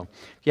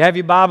If you have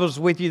your Bibles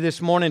with you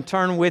this morning,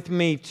 turn with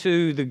me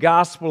to the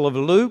Gospel of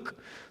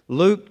Luke,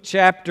 Luke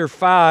chapter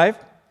 5.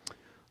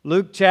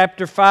 Luke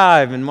chapter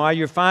 5, and while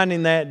you're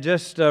finding that,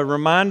 just a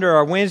reminder,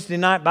 our Wednesday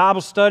night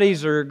Bible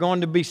studies are going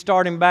to be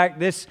starting back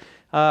this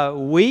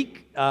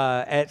week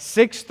at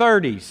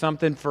 6:30,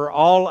 something for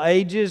all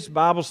ages,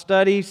 Bible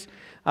studies.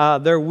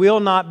 There will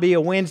not be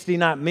a Wednesday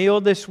night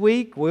meal this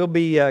week. We'll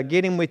be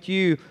getting with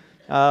you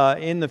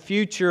in the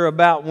future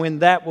about when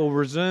that will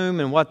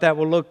resume and what that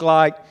will look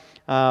like.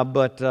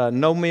 But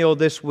no meal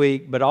this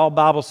week, but all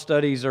Bible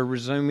studies are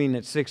resuming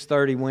at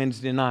 6:30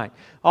 Wednesday night.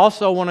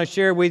 Also want to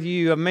share with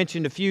you, I've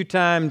mentioned a few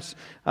times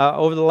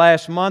over the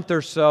last month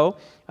or so,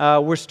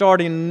 we're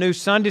starting a new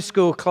Sunday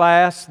school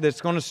class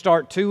that's going to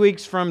start 2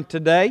 weeks from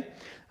today.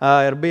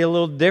 It'll be a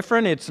little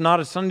different. It's not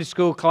a Sunday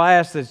school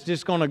class that's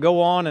just going to go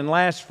on and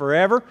last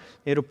forever.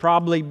 It'll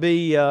probably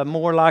be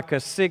more like a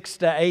 6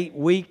 to 8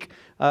 week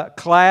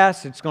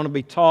class. It's going to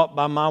be taught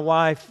by my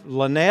wife,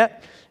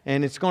 Lynette,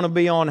 and it's going to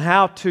be on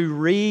how to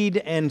read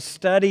and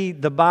study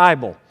the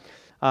Bible.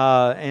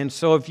 And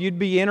so if you'd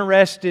be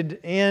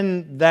interested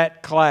in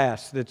that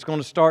class that's going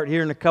to start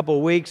here in a couple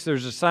of weeks,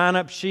 there's a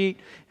sign-up sheet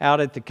out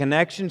at the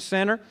Connection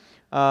Center.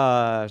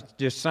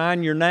 Just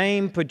sign your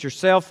name, put your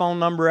cell phone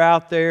number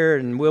out there,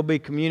 and we'll be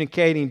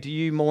communicating to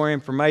you more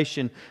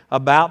information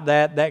about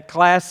that. That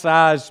class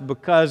size,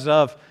 because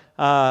of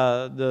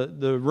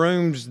the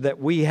rooms that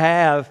we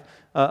have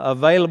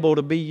available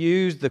to be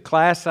used, the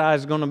class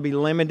size is going to be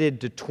limited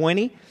to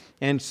 20.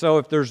 And so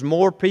if there's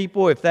more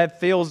people, if that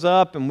fills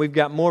up and we've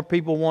got more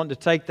people wanting to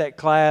take that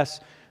class,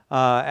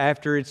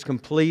 after it's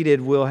completed,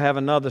 we'll have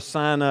another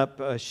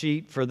sign-up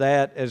sheet for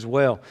that as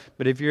well.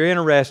 But if you're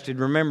interested,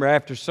 remember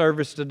after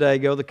service today,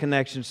 go to the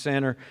Connection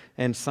Center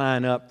and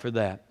sign up for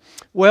that.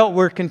 Well,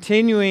 we're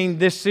continuing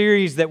this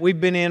series that we've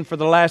been in for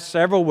the last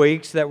several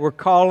weeks that we're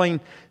calling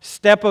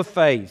Step of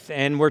Faith.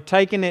 And we're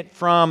taking it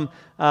from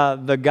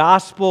the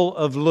Gospel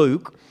of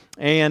Luke.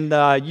 And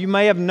you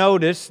may have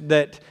noticed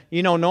that,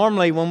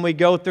 normally when we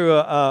go through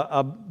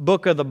a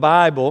book of the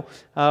Bible,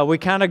 we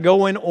kind of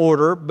go in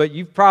order, but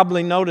you've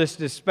probably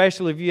noticed,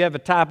 especially if you have a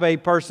type A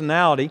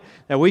personality,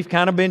 that we've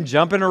kind of been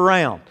jumping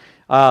around.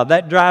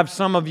 That drives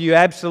some of you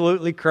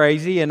absolutely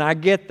crazy, and I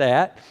get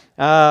that.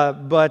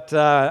 But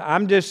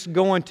I'm just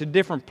going to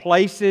different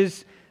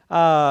places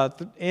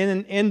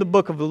in the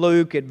book of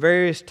Luke at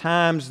various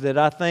times that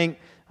I think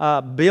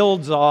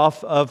builds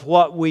off of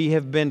what we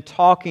have been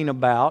talking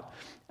about.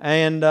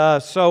 And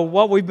so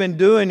what we've been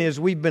doing is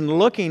we've been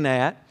looking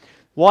at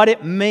what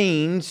it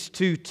means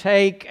to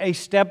take a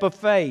step of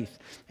faith.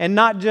 And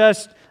not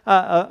just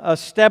a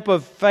step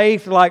of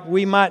faith like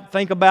we might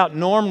think about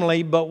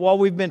normally, but what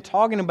we've been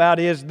talking about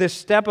is this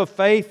step of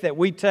faith that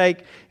we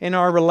take in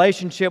our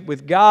relationship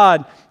with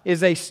God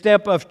is a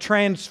step of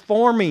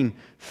transforming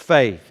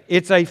faith.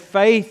 It's a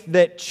faith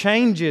that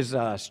changes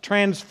us,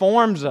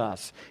 transforms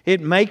us.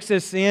 It makes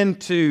us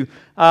into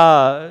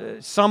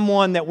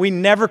someone that we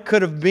never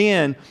could have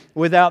been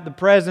without the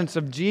presence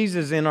of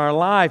Jesus in our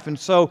life. And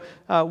so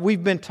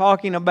we've been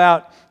talking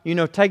about,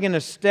 taking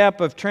a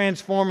step of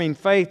transforming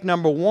faith,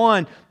 number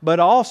one,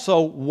 but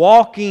also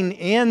walking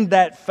in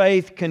that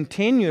faith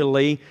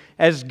continually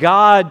as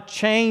God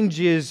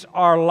changes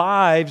our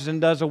lives and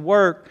does a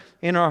work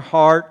in our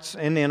hearts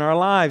and in our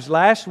lives.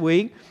 Last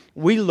week,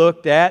 we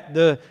looked at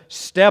the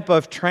step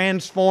of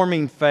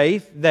transforming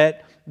faith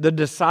that the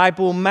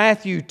disciple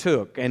Matthew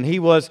took. And he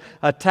was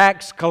a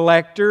tax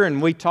collector,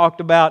 and we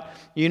talked about,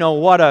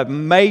 what a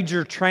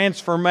major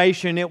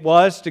transformation it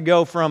was to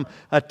go from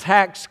a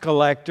tax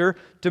collector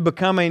to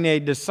becoming a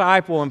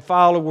disciple and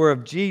follower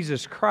of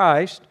Jesus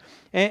Christ.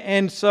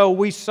 And so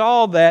we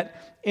saw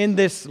that in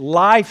this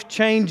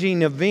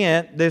life-changing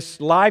event, this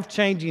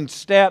life-changing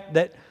step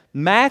that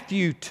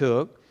Matthew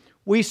took,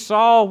 we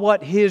saw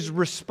what his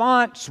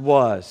response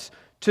was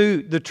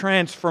to the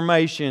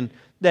transformation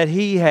that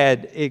he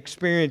had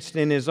experienced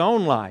in his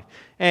own life.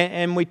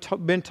 And we've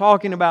been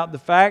talking about the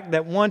fact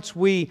that once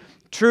we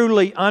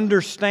truly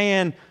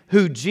understand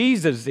who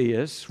Jesus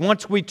is,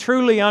 once we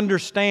truly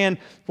understand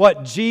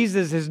what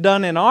Jesus has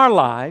done in our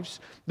lives,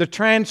 the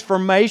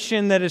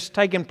transformation that has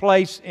taken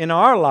place in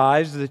our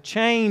lives, the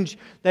change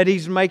that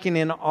He's making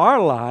in our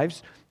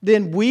lives,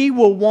 then we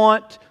will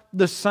want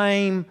the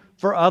same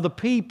for other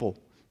people.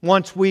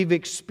 Once we've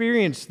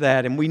experienced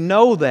that and we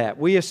know that,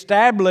 we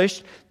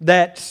established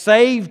that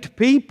saved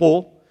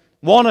people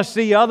want to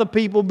see other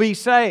people be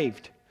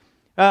saved.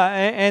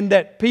 And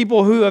that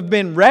people who have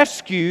been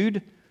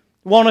rescued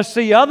want to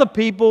see other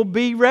people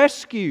be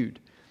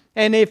rescued.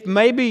 And if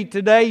maybe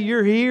today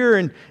you're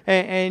here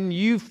and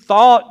you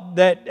thought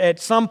that at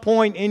some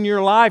point in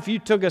your life you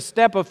took a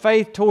step of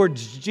faith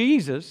towards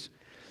Jesus,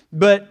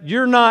 but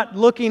you're not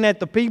looking at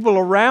the people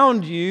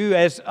around you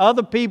as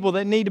other people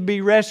that need to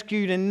be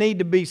rescued and need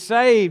to be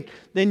saved,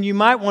 then you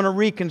might want to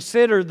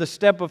reconsider the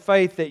step of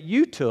faith that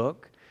you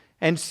took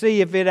and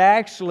see if it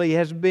actually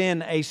has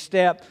been a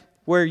step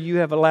where you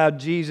have allowed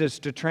Jesus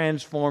to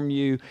transform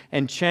you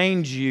and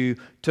change you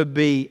to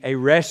be a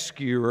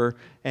rescuer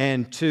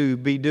and to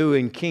be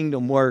doing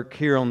kingdom work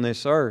here on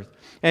this earth.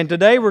 And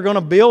today we're going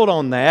to build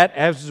on that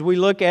as we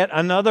look at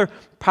another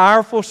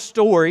powerful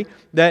story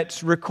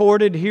that's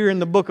recorded here in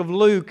the book of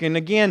Luke. And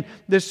again,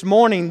 this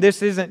morning,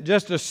 this isn't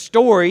just a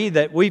story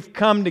that we've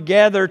come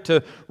together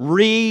to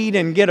read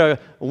and get a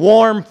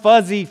warm,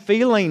 fuzzy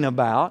feeling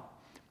about,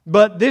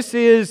 but this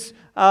is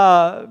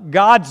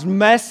God's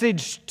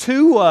message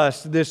to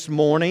us this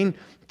morning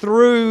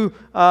through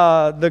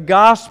the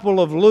Gospel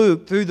of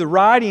Luke, through the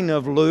writing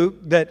of Luke,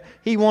 that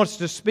He wants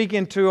to speak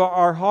into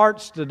our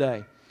hearts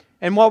today.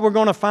 And what we're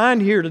going to find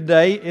here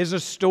today is a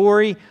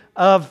story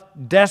of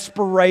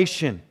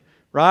desperation,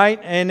 right?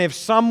 And if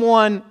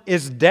someone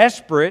is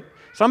desperate,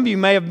 some of you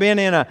may have been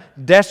in a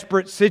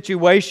desperate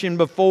situation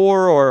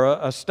before or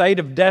a state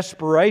of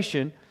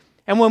desperation.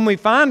 And when we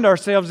find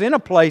ourselves in a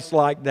place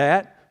like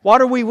that, what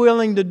are we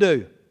willing to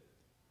do?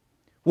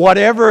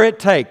 Whatever it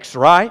takes,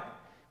 right?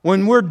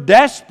 When we're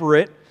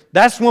desperate,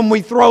 that's when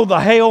we throw the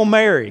Hail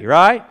Mary,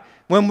 right?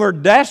 When we're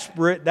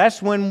desperate,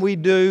 that's when we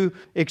do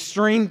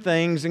extreme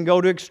things and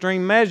go to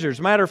extreme measures.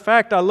 Matter of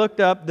fact, I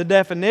looked up the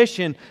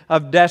definition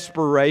of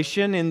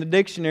desperation in the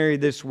dictionary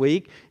this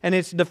week, and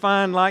it's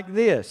defined like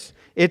this.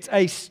 It's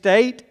a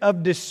state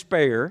of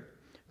despair,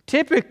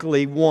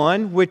 typically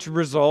one which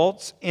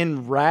results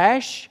in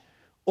rash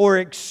or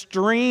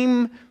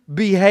extreme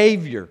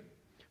behavior.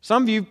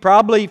 Some of you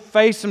probably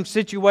faced some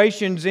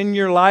situations in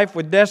your life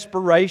with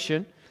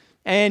desperation,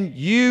 and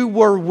you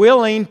were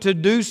willing to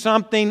do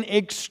something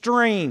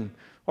extreme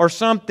or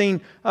something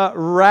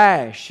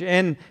rash.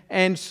 And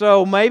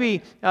so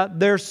maybe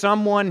there's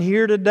someone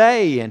here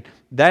today, and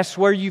that's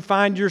where you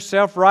find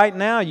yourself right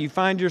now. You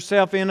find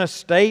yourself in a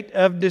state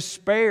of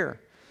despair.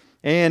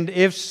 And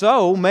if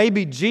so,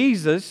 maybe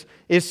Jesus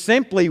is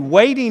simply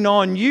waiting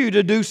on you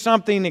to do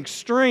something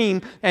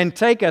extreme and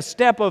take a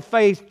step of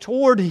faith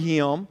toward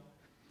Him,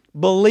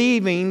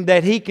 believing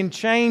that He can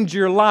change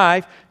your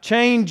life,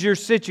 change your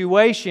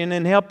situation,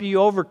 and help you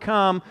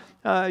overcome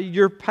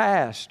your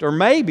past. Or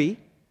maybe,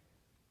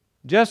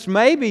 just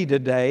maybe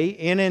today,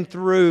 in and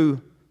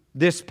through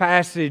this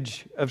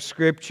passage of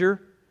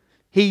Scripture,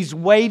 He's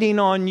waiting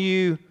on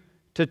you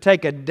to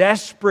take a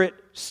desperate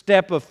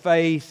step of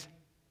faith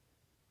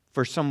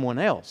for someone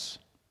else.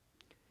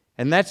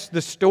 And that's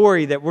the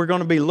story that we're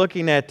going to be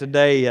looking at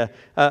today,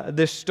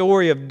 this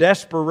story of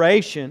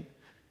desperation,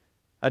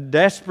 a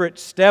desperate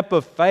step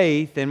of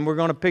faith, and we're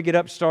going to pick it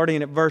up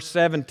starting at verse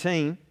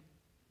 17.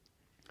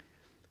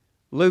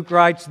 Luke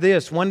writes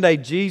this: One day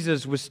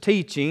Jesus was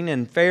teaching,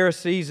 and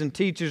Pharisees and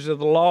teachers of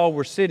the law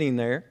were sitting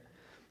there.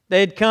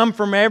 They had come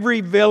from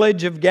every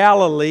village of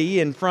Galilee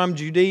and from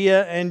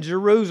Judea and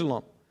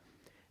Jerusalem.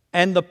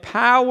 And the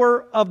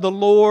power of the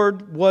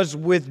Lord was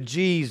with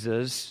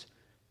Jesus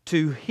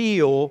to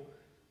heal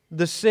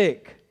the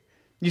sick.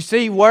 You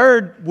see,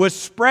 word was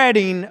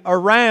spreading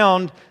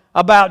around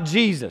about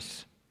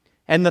Jesus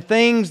and the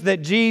things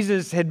that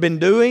Jesus had been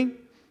doing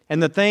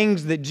and the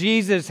things that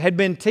Jesus had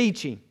been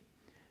teaching.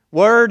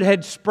 Word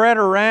had spread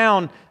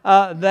around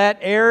that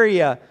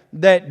area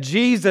that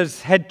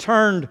Jesus had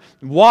turned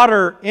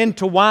water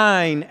into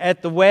wine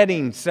at the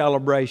wedding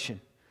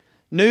celebration.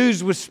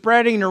 News was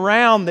spreading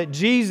around that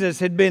Jesus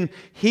had been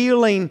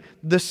healing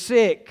the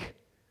sick.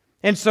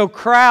 And so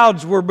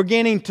crowds were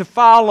beginning to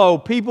follow.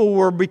 People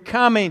were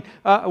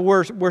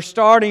were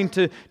starting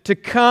to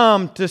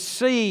come to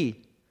see.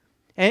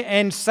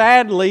 And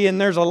sadly, and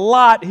there's a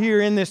lot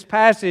here in this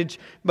passage,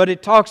 but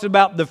it talks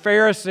about the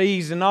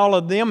Pharisees and all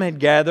of them had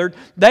gathered.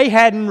 They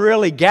hadn't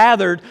really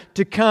gathered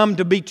to come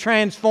to be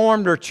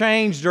transformed or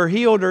changed or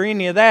healed or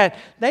any of that.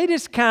 They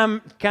just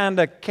kind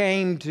of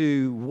came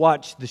to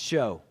watch the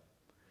show,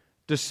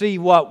 to see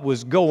what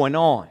was going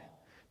on,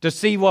 to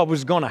see what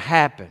was going to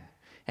happen.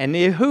 And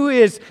who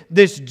is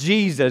this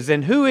Jesus?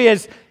 And who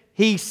is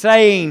He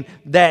saying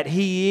that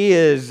He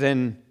is?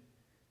 And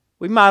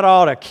we might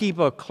ought to keep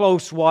a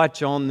close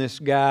watch on this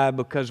guy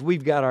because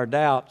we've got our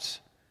doubts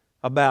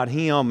about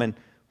Him and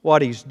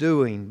what He's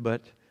doing.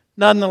 But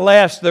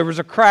nonetheless, there was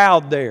a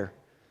crowd there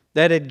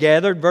that had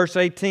gathered. Verse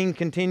 18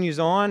 continues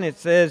on. It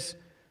says,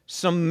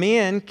 Some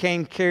men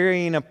came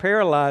carrying a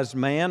paralyzed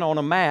man on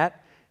a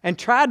mat and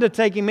tried to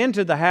take him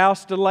into the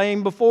house to lay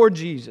him before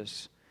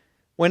Jesus.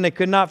 When they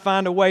could not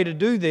find a way to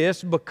do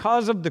this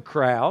because of the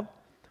crowd,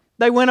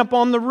 they went up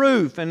on the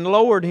roof and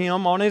lowered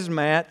him on his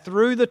mat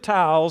through the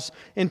tiles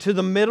into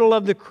the middle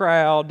of the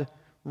crowd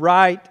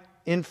right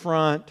in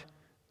front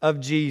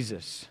of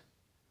Jesus.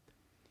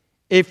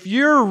 If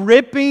you're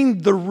ripping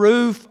the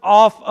roof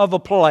off of a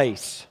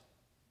place,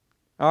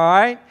 all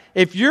right,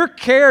 if you're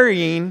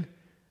carrying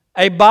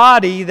a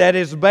body that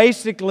is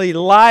basically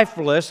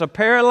lifeless, a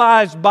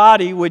paralyzed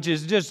body which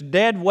is just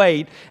dead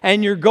weight,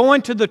 and you're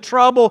going to the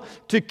trouble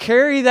to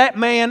carry that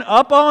man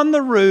up on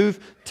the roof,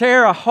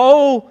 tear a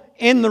hole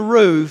in the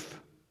roof,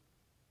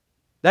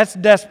 that's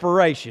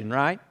desperation,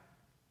 right?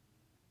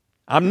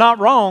 I'm not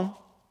wrong,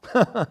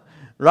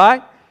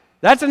 right?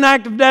 That's an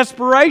act of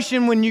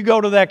desperation when you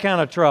go to that kind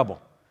of trouble.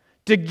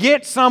 to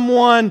get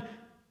someone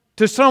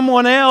to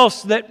someone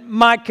else that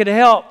could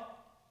help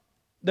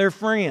their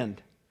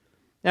friend.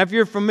 Now, if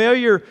you're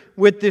familiar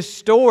with this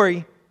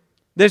story,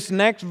 this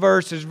next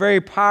verse is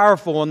very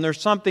powerful, and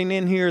there's something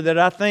in here that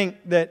I think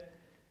that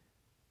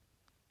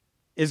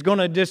is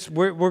going to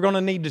we're going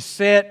to need to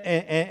sit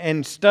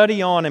and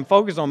study on and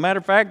focus on. Matter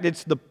of fact,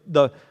 it's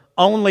the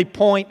only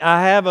point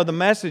I have of the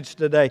message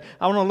today.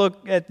 I want to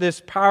look at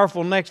this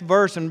powerful next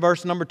verse in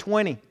verse number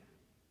 20. It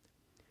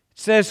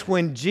says,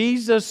 when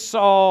Jesus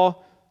saw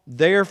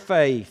their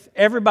faith,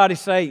 everybody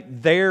say,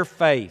 their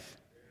faith.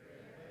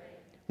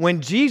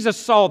 When Jesus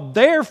saw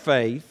their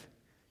faith,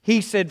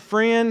 He said,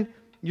 friend,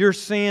 your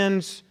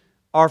sins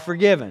are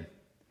forgiven.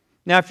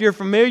 Now, if you're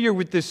familiar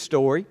with this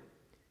story,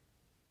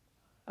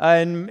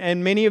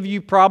 and many of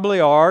you probably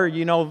are,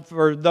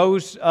 for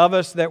those of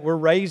us that were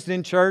raised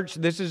in church,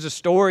 this is a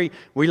story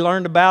we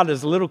learned about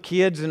as little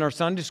kids in our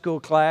Sunday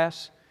school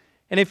class.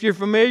 And if you're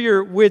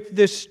familiar with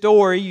this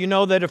story, you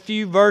know that a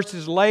few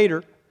verses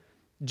later,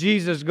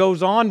 Jesus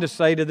goes on to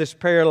say to this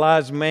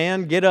paralyzed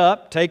man, get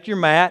up, take your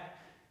mat,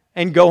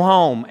 and go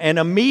home. And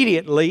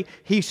immediately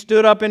he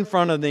stood up in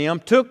front of them,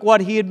 took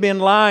what he had been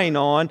lying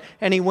on,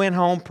 and he went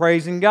home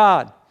praising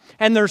God.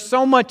 And there's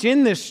so much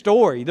in this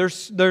story.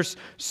 There's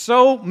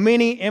so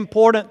many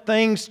important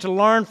things to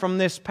learn from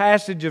this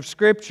passage of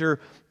Scripture,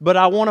 but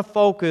I want to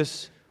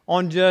focus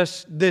on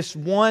just this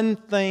one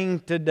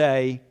thing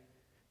today,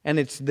 and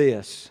it's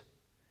this.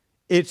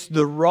 It's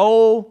the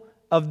role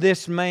of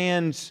this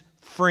man's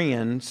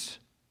friends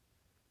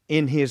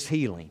in his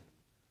healing.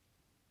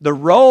 The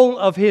role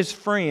of his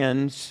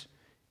friends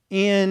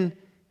in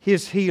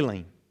his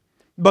healing.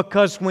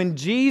 Because when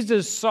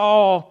Jesus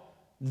saw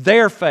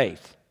their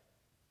faith,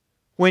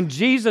 when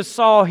Jesus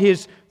saw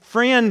His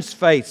friends'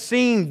 faith,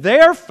 seeing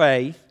their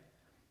faith,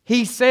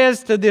 He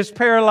says to this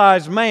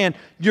paralyzed man,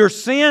 your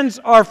sins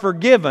are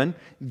forgiven.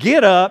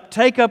 Get up,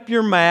 take up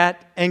your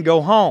mat, and go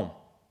home.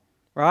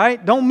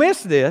 Right? Don't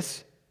miss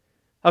this.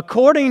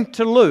 According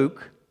to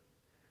Luke,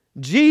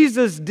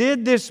 Jesus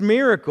did this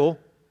miracle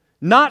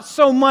not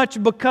so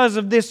much because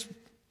of this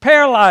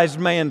paralyzed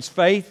man's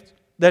faith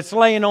that's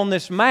laying on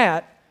this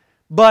mat,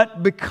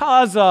 but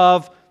because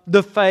of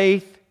the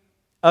faith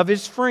of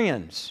his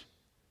friends.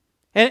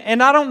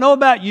 And I don't know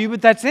about you,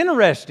 but that's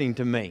interesting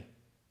to me.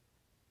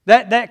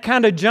 That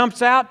kind of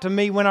jumps out to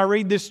me when I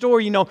read this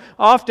story.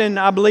 Often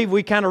I believe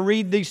we kind of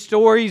read these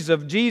stories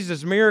of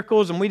Jesus'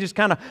 miracles and we just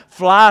kind of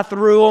fly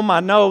through them. I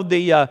know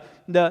the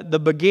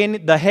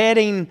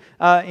heading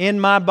in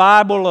my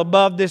Bible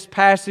above this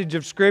passage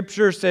of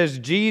Scripture says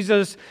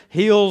Jesus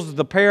heals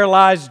the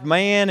paralyzed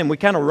man, and we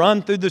kind of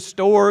run through the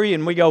story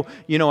and we go,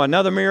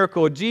 another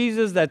miracle of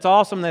Jesus, that's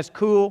awesome, that's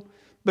cool.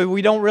 But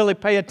we don't really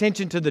pay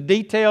attention to the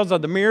details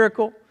of the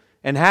miracle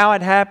and how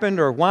it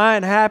happened or why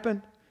it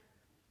happened.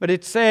 But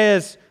it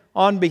says,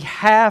 on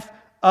behalf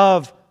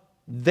of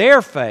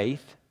their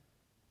faith,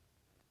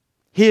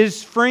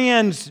 his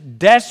friend's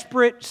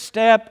desperate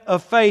step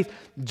of faith,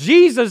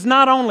 Jesus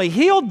not only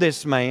healed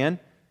this man,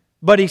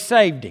 but He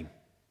saved him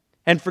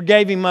and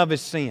forgave him of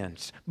his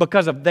sins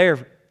because of their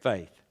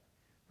faith.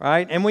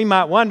 Right? And we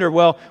might wonder,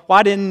 well,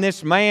 why didn't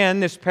this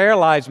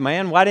paralyzed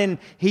man, why didn't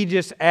he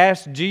just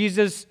ask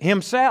Jesus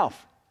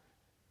Himself?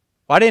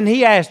 Why didn't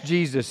he ask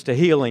Jesus to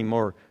heal him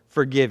or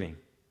forgive him?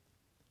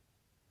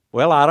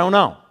 Well, I don't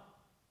know.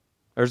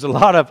 There's a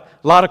lot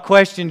of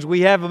questions we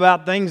have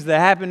about things that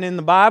happen in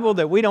the Bible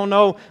that we don't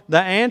know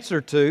the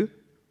answer to.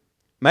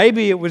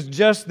 Maybe it was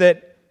just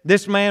that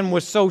this man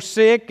was so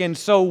sick and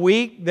so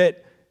weak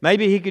that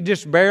maybe he could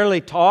just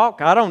barely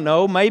talk. I don't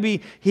know.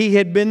 Maybe he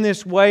had been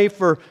this way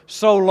for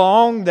so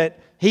long that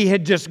he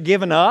had just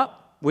given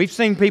up. We've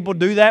seen people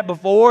do that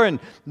before, and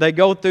they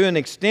go through an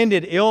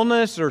extended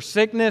illness or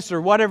sickness or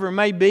whatever it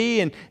may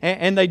be,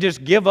 and they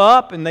just give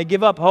up and they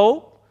give up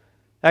hope.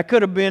 That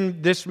could have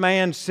been this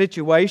man's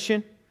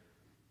situation.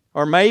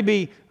 Or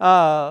maybe,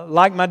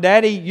 like my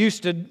daddy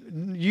used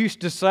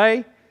to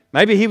say,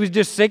 maybe he was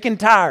just sick and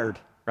tired,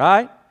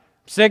 right?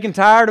 Sick and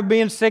tired of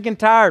being sick and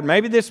tired.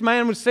 Maybe this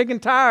man was sick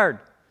and tired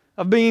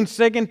of being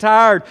sick and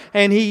tired,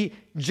 and he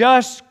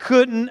just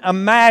couldn't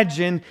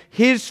imagine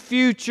his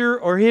future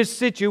or his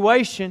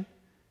situation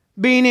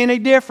being any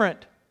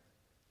different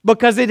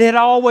because it had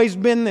always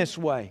been this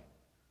way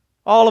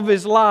all of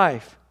his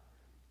life.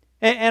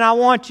 And I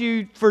want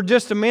you for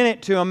just a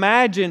minute to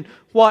imagine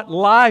what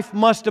life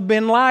must have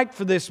been like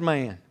for this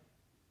man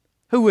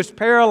who was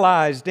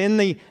paralyzed in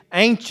the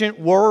ancient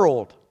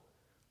world.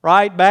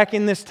 Right? Back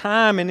in this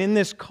time and in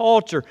this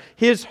culture,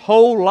 his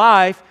whole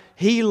life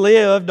he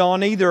lived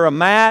on either a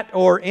mat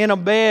or in a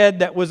bed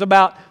that was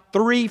about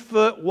 3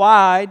 foot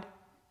wide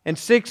and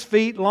 6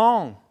 feet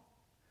long.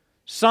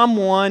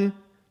 Someone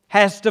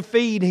has to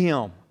feed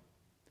him.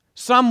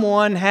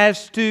 Someone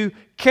has to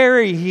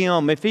carry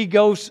him if he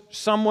goes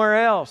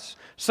somewhere else.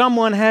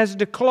 Someone has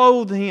to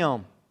clothe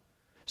him.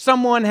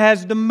 Someone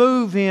has to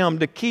move him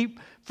to keep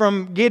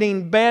from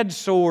getting bed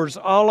sores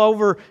all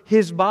over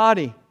his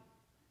body.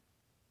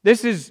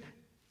 This is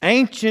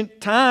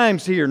ancient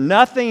times here.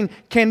 Nothing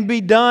can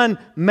be done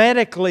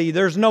medically.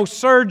 There's no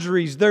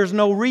surgeries. There's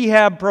no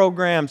rehab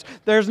programs.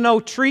 There's no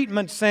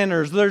treatment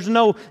centers. There's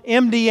no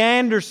MD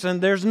Anderson.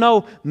 There's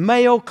no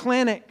Mayo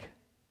Clinic.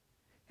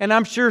 And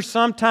I'm sure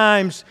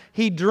sometimes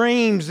he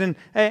dreams and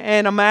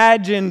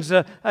imagines,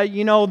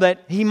 that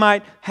he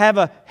might have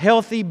a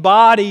healthy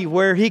body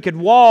where he could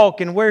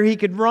walk and where he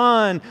could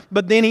run.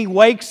 But then he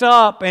wakes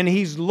up and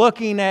he's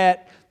looking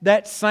at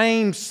that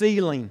same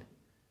ceiling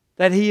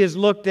that he has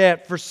looked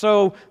at for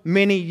so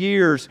many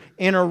years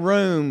in a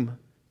room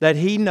that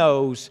he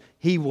knows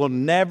he will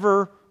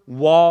never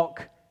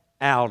walk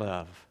out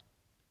of.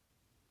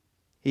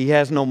 He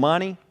has no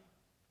money.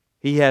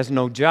 He has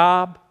no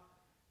job.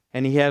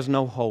 And he has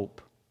no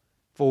hope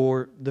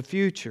for the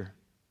future.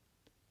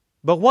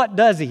 But what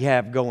does he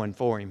have going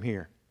for him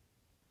here?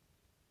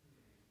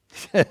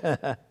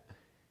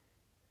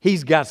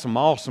 He's got some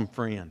awesome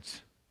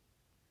friends.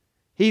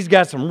 He's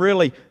got some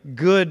really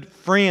good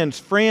friends.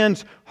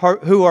 Friends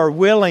who are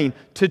willing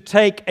to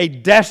take a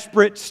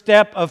desperate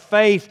step of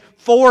faith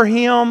for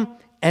him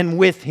and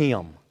with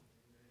him.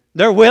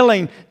 They're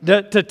willing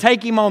to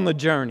take him on the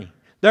journey.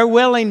 They're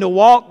willing to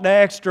walk the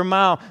extra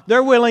mile.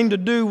 They're willing to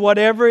do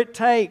whatever it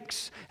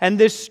takes. And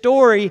this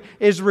story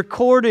is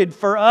recorded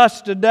for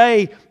us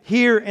today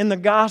here in the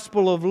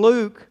Gospel of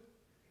Luke.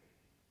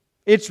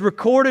 It's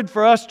recorded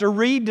for us to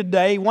read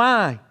today.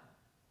 Why?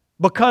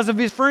 Because of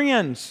his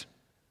friends.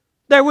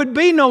 There would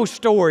be no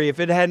story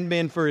if it hadn't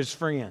been for his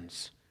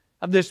friends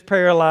of this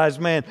paralyzed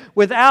man.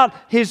 Without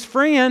his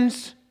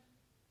friends,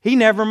 he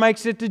never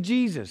makes it to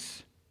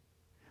Jesus.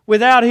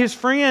 Without his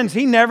friends,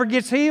 he never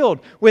gets healed.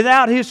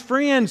 Without his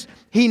friends,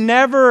 he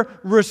never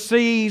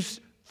receives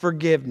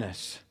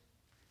forgiveness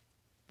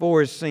for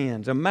his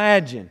sins.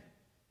 Imagine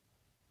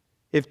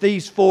if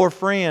these four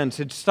friends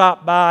had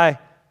stopped by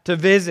to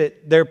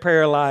visit their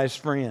paralyzed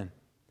friend.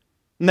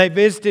 And they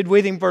visited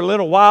with him for a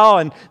little while,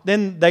 and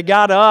then they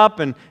got up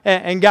and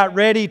got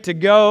ready to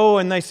go.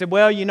 And they said,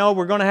 well,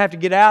 we're going to have to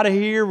get out of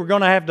here. We're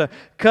going to have to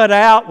cut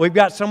out. We've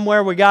got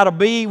somewhere we got to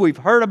be. We've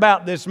heard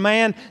about this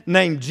man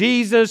named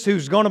Jesus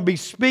who's going to be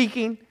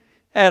speaking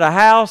at a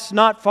house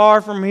not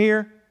far from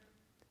here.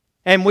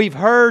 And we've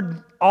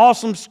heard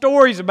awesome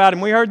stories about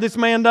him. We heard this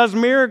man does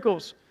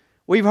miracles.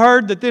 We've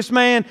heard that this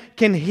man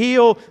can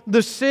heal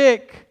the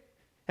sick.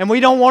 And we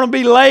don't want to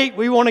be late.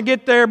 We want to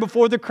get there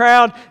before the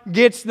crowd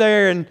gets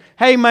there. And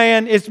hey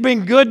man, it's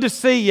been good to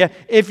see you.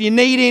 If you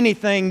need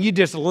anything, you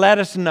just let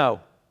us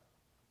know.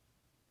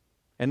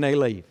 And they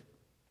leave.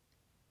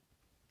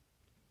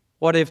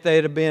 What if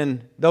they'd have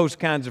been those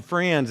kinds of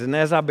friends? And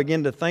as I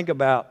began to think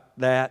about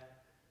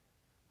that,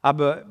 I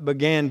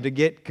began to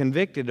get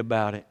convicted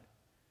about it.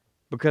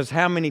 Because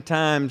how many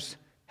times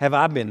have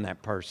I been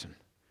that person?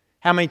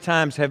 How many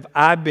times have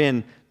I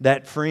been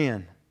that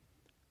friend?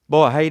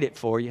 Boy, I hate it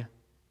for you.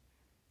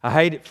 I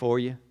hate it for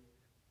you.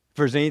 If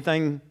there's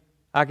anything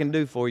I can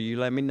do for you,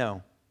 let me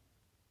know.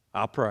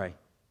 I'll pray.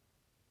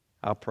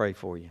 I'll pray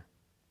for you.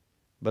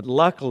 But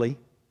luckily,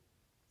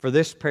 for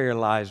this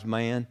paralyzed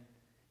man,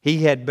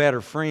 he had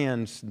better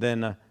friends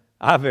than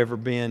I've ever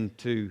been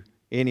to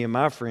any of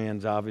my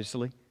friends,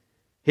 obviously.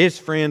 His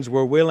friends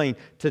were willing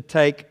to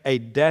take a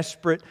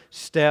desperate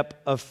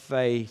step of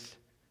faith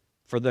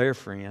for their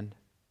friend.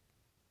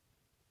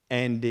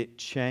 And it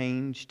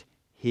changed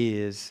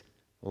his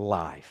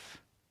life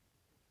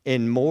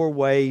in more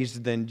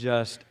ways than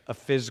just a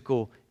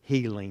physical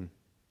healing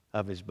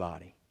of his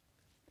body.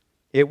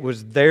 It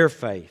was their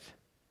faith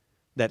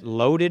that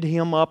loaded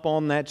him up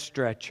on that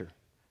stretcher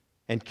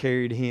and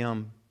carried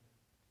him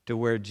to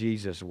where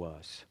Jesus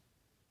was.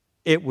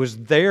 It was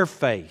their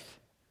faith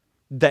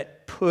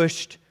that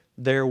pushed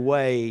their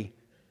way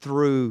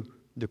through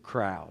the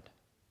crowd.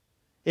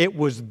 It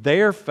was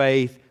their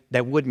faith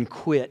that wouldn't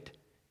quit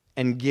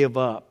and give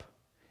up.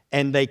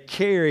 And they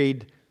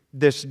carried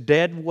this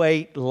dead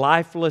weight,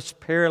 lifeless,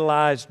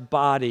 paralyzed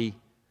body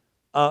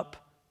up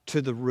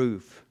to the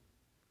roof.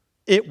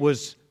 It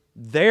was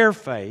their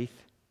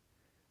faith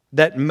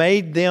that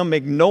made them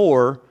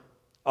ignore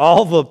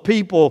all the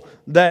people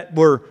that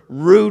were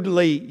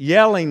rudely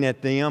yelling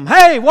at them.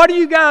 Hey, what are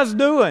you guys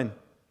doing?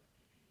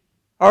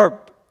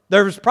 Or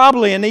there was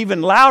probably an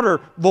even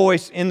louder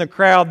voice in the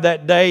crowd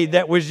that day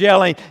that was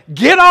yelling,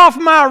 get off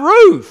my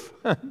roof!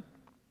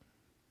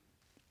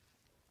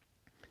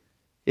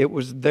 It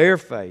was their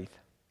faith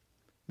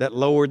that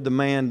lowered the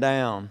man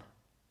down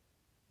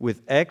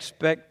with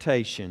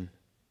expectation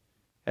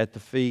at the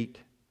feet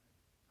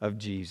of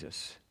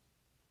Jesus.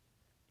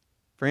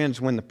 Friends,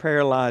 when the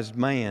paralyzed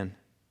man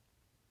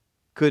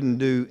couldn't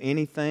do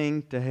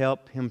anything to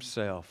help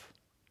himself,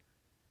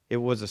 it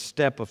was a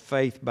step of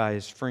faith by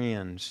his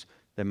friends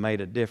that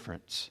made a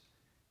difference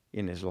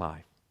in his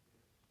life.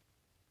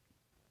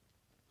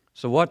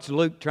 So what's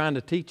Luke trying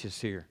to teach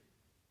us here?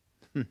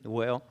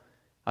 Well,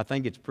 I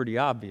think it's pretty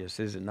obvious,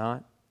 is it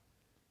not?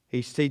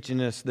 He's teaching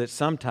us that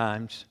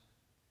sometimes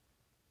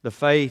the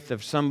faith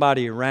of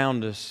somebody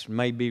around us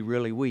may be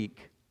really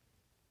weak.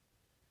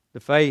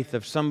 The faith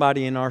of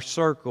somebody in our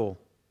circle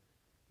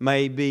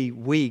may be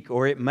weak,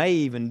 or it may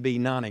even be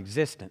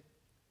non-existent.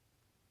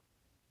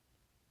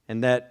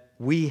 And that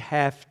we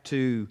have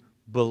to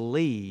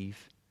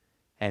believe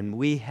and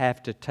we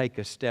have to take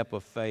a step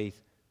of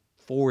faith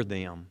for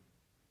them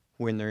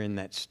when they're in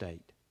that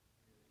state.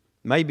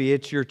 Maybe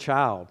it's your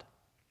child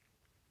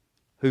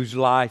whose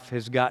life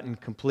has gotten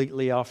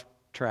completely off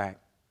track,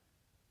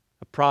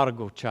 a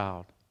prodigal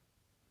child.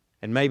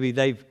 And maybe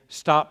they've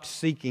stopped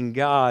seeking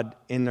God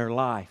in their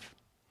life.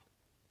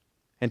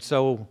 And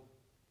so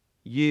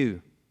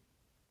you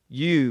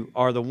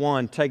are the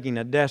one taking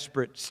a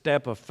desperate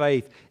step of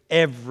faith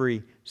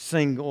every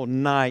single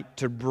night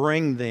to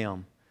bring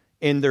them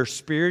in their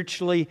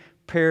spiritually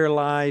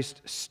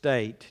paralyzed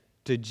state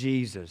to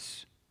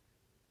Jesus,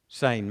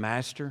 saying,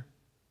 Master,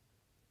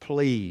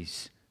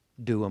 please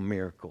do a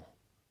miracle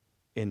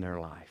in their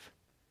life.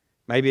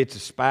 Maybe it's a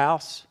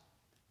spouse.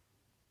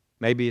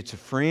 Maybe it's a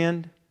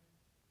friend.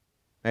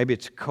 Maybe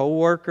it's a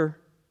coworker.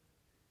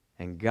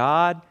 And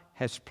God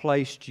has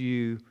placed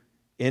you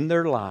in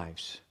their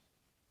lives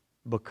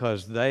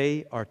because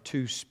they are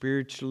too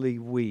spiritually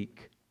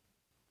weak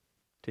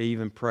to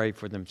even pray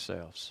for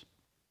themselves.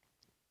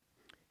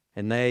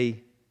 And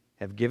they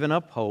have given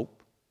up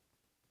hope.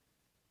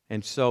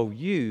 And so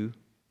you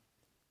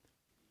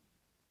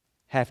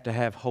have to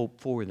have hope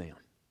for them.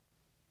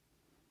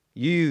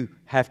 You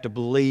have to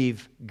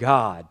believe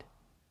God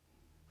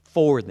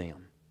for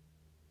them.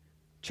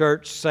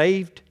 Church,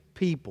 saved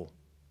people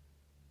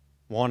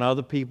want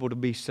other people to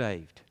be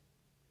saved.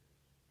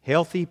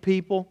 Healthy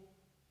people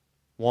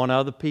want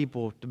other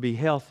people to be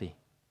healthy.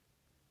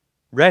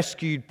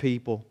 Rescued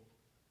people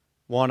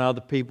want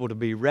other people to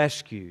be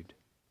rescued.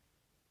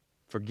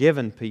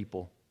 Forgiven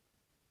people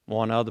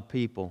want other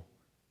people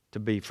to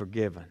be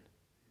forgiven.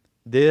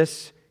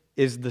 This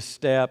is the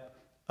step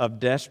of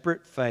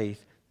desperate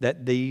faith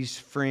that these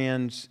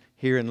friends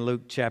here in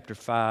Luke chapter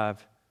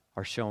 5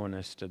 are showing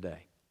us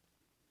today.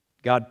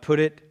 God put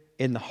it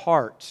in the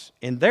hearts,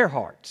 in their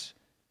hearts.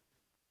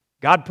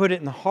 God put it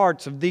in the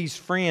hearts of these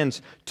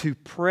friends to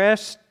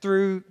press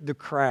through the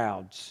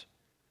crowds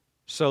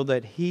so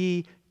that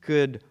He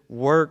could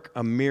work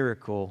a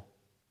miracle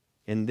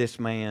in this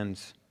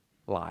man's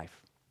life.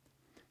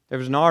 There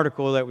was an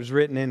article that was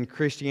written in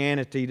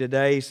Christianity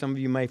Today. Some of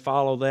you may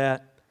follow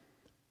that.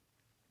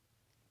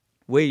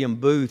 William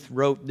Booth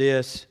wrote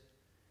this,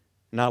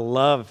 and I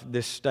love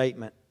this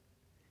statement.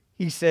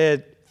 He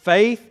said,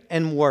 faith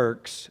and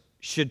works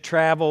should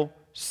travel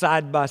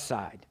side by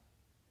side,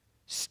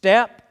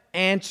 step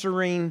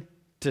answering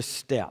to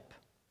step.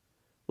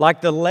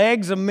 Like the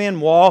legs of men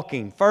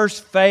walking,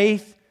 first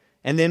faith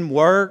and then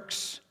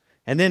works,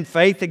 and then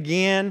faith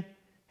again,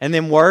 and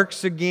then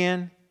works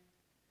again,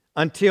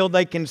 until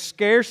they can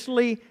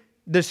scarcely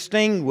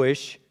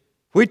distinguish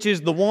which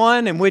is the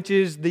one and which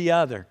is the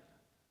other.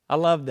 I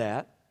love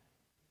that.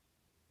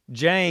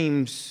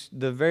 James,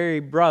 the very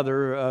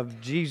brother of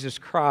Jesus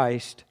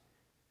Christ,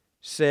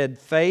 said,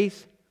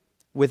 faith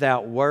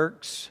without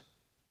works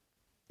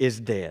is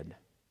dead.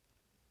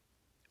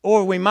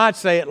 Or we might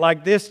say it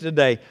like this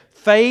today,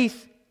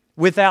 faith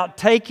without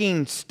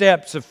taking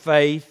steps of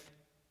faith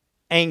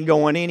ain't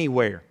going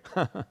anywhere.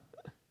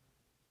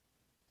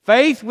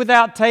 Faith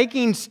without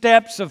taking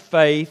steps of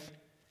faith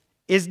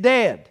is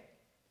dead.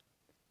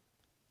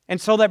 And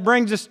so that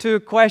brings us to a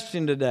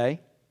question today.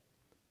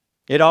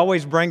 It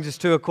always brings us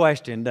to a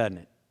question, doesn't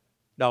it?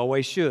 It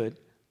always should.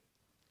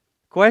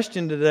 The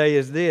question today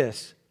is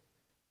this: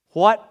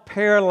 what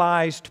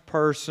paralyzed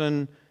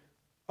person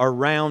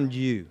around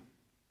you,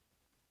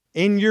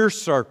 in your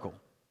circle,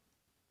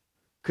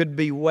 could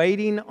be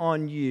waiting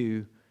on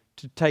you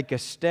to take a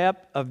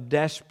step of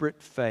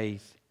desperate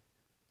faith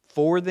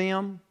for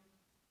them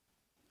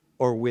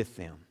or with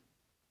them?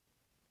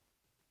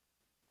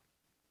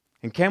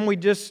 And can we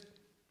just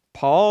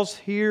pause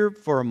here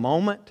for a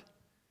moment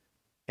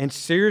and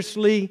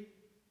seriously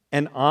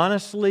and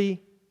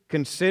honestly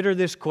consider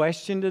this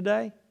question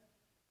today?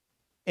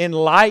 In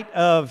light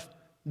of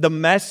the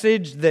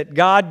message that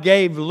God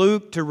gave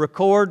Luke to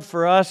record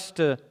for us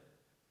to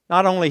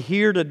not only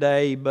hear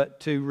today,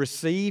 but to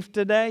receive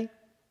today?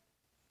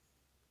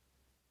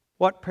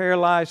 What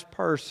paralyzed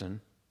person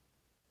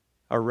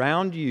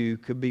around you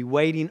could be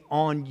waiting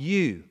on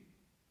you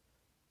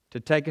to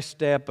take a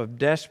step of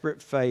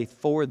desperate faith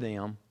for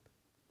them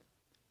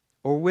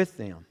or with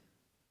them?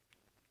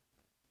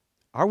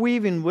 Are we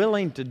even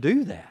willing to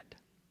do that?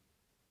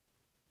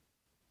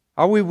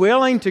 Are we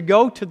willing to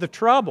go to the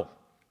trouble?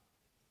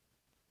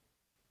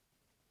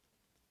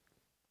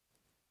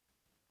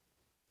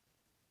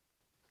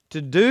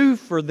 To do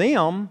for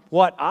them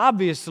what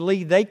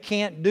obviously they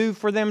can't do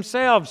for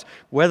themselves,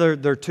 whether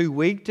they're too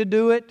weak to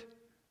do it,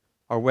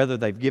 or whether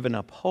they've given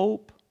up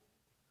hope,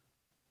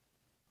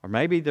 or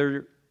maybe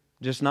they're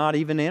just not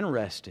even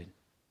interested.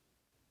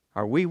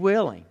 Are we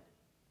willing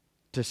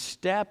to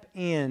step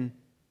in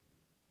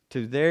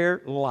to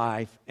their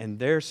life and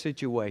their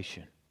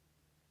situation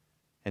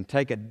and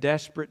take a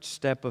desperate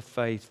step of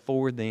faith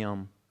for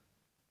them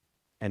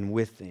and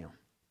with them?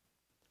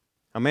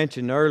 I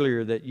mentioned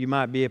earlier that you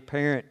might be a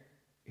parent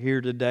here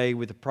today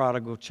with a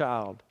prodigal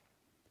child.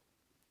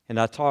 And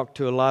I talk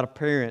to a lot of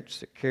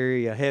parents that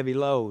carry a heavy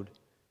load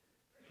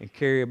and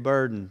carry a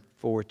burden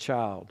for a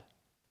child.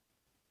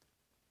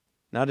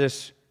 And I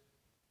just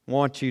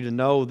want you to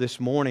know this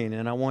morning,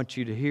 and I want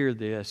you to hear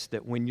this,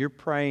 that when you're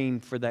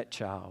praying for that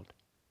child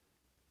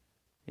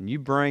and you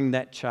bring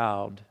that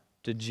child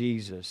to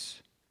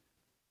Jesus,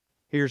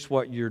 here's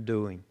what you're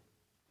doing.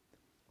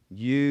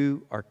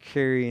 You are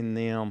carrying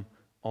them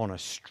on a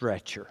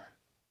stretcher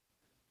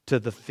to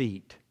the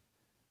feet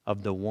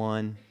of the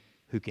one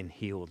who can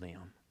heal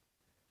them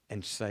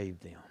and save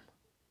them.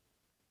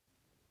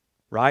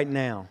 Right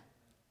now,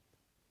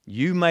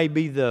 you may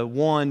be the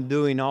one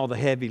doing all the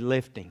heavy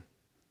lifting.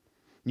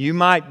 You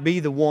might be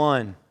the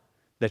one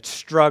that's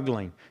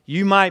struggling.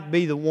 You might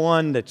be the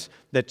one that's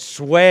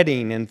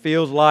sweating and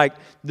feels like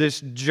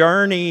this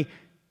journey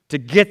to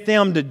get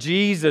them to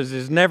Jesus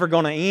is never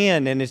going to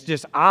end, and it's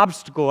just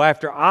obstacle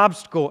after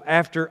obstacle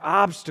after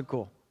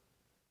obstacle.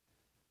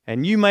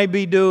 And you may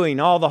be doing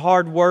all the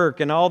hard work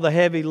and all the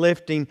heavy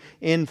lifting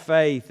in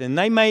faith, and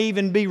they may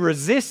even be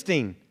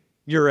resisting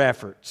your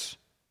efforts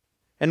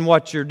and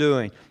what you're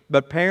doing.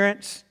 But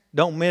parents,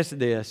 don't miss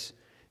this.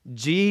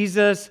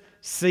 Jesus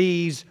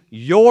sees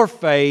your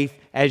faith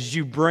as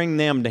you bring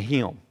them to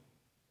Him.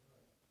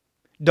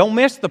 Don't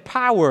miss the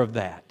power of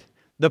that.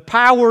 The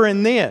power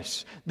in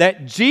this,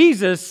 that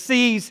Jesus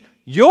sees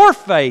your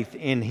faith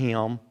in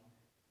Him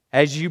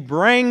as you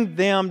bring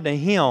them to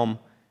Him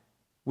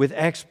with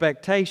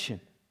expectation.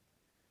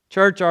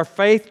 Church, our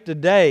faith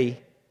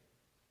today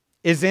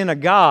is in a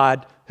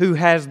God who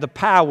has the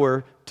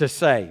power to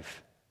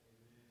save.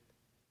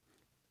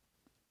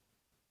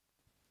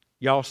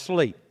 Y'all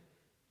sleep.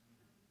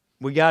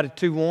 We got it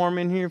too warm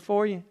in here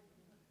for you?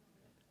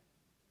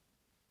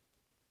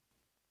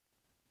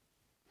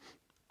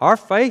 Our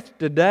faith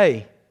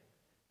today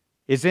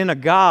is in a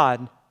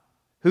God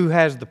who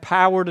has the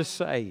power to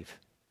save.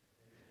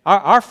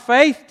 Our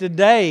faith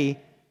today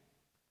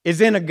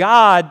is in a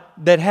God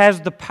that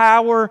has the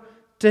power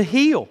to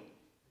heal.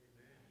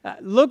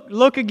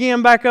 Look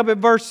again back up at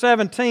verse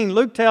 17.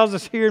 Luke tells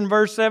us here in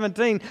verse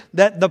 17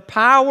 that the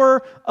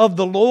power of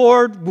the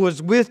Lord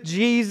was with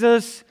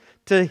Jesus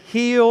to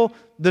heal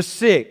the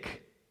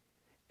sick.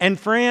 And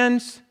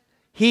friends,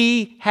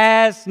 He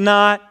has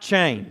not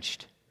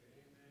changed.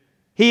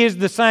 He is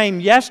the same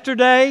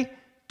yesterday,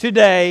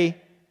 today,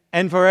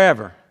 and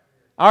forever.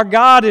 Our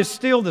God is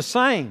still the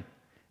same.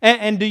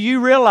 And do you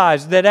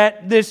realize that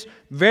at this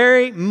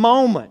very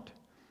moment,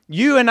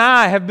 you and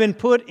I have been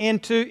put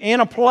in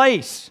a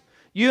place.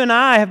 You and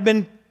I have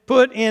been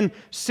put in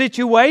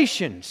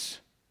situations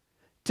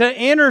to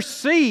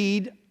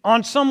intercede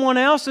on someone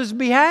else's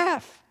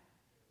behalf.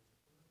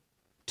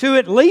 To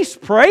at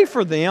least pray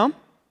for them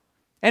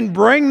and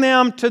bring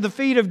them to the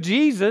feet of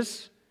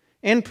Jesus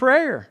in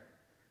prayer.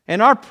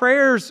 And our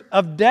prayers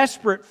of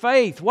desperate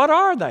faith, what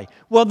are they?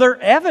 Well, they're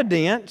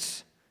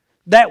evidence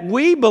that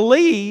we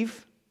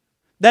believe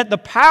that the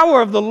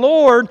power of the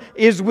Lord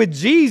is with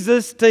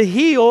Jesus to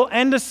heal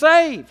and to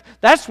save.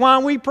 That's why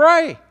we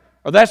pray.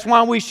 Or that's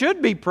why we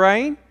should be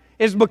praying,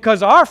 is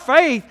because our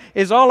faith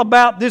is all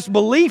about this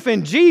belief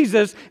in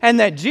Jesus and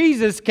that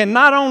Jesus can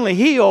not only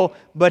heal,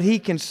 but He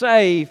can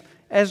save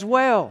as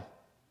well.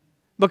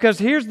 Because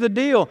here's the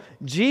deal.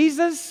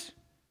 Jesus,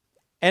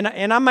 and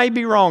I may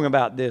be wrong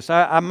about this.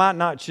 I might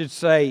not should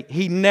say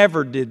He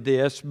never did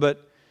this,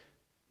 but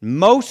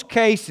most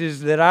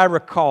cases that I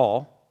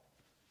recall,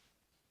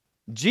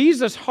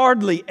 Jesus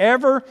hardly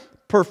ever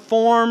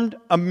performed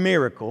a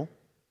miracle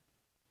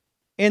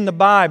in the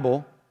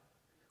Bible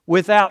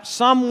without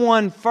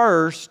someone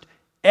first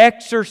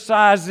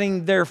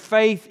exercising their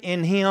faith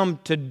in Him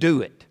to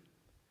do it.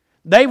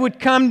 They would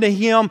come to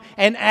Him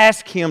and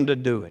ask Him to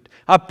do it.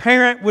 A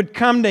parent would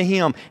come to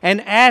Him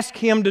and ask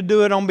Him to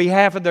do it on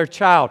behalf of their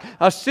child.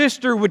 A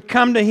sister would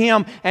come to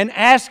Him and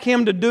ask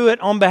Him to do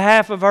it on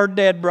behalf of her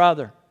dead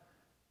brother.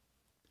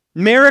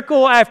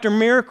 Miracle after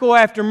miracle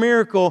after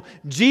miracle,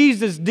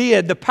 Jesus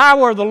did. The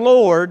power of the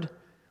Lord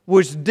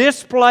was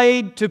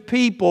displayed to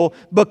people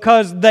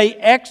because they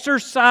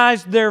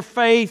exercised their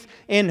faith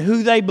in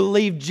who they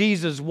believed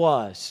Jesus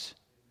was.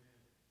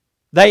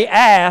 They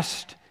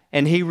asked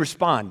and He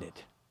responded.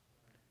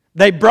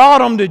 They brought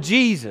them to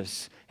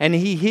Jesus and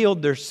He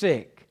healed their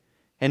sick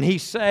and He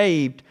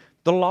saved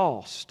the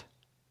lost.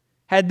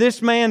 Had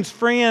this man's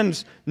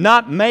friends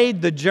not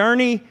made the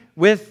journey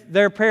with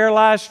their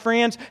paralyzed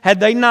friends, had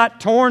they not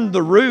torn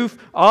the roof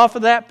off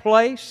of that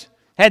place,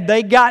 had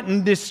they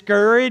gotten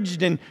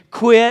discouraged and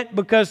quit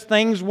because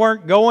things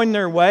weren't going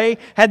their way,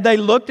 had they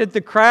looked at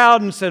the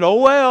crowd and said, oh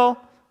well,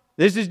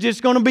 this is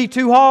just going to be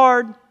too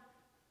hard.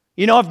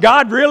 You know, if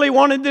God really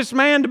wanted this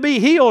man to be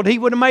healed, He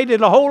would have made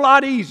it a whole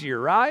lot easier,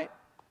 right?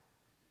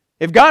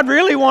 If God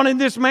really wanted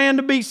this man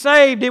to be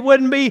saved, it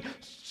wouldn't be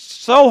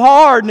so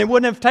hard and it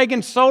wouldn't have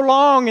taken so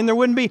long and there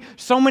wouldn't be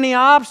so many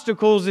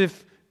obstacles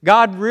if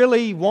God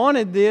really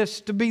wanted this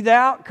to be the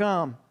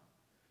outcome.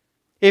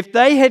 If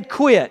they had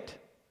quit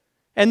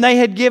and they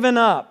had given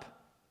up,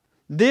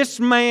 this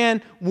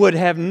man would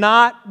have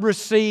not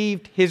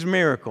received his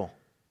miracle.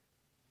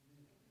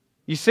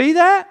 You see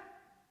that?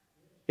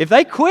 If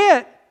they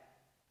quit,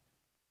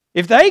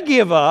 if they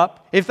give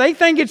up, if they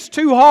think it's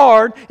too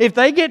hard, if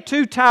they get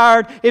too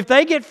tired, if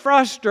they get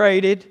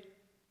frustrated,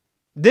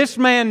 this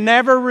man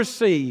never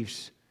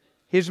receives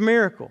his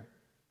miracle.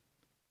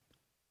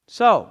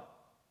 So,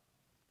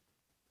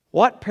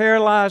 what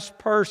paralyzed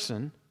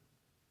person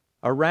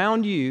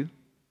around you,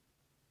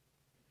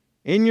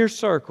 in your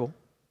circle,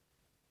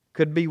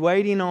 could be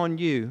waiting on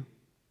you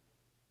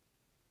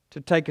to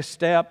take a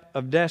step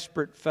of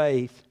desperate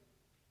faith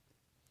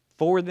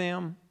for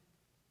them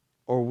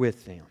or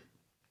with them?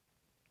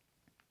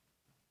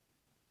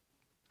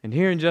 And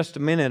here in just a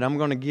minute, I'm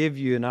going to give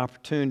you an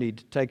opportunity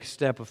to take a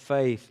step of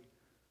faith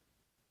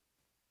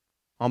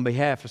on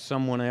behalf of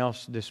someone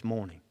else this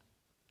morning.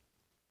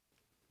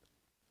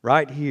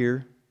 Right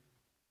here,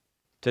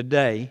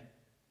 today,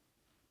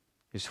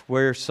 is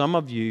where some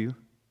of you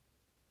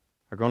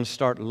are going to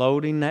start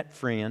loading that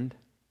friend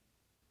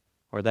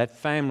or that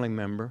family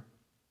member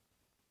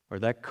or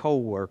that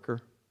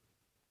co-worker.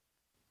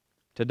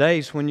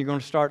 Today's when you're going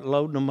to start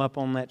loading them up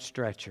on that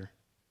stretcher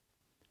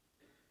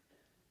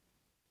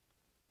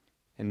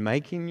and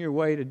making your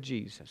way to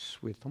Jesus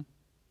with them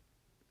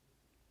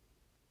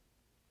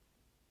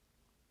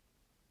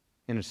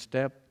in a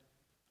step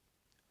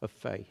of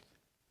faith.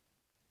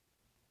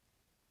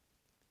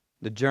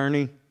 The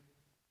journey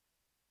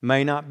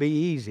may not be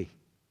easy,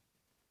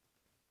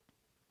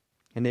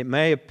 and it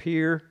may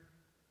appear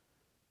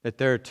that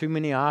there are too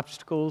many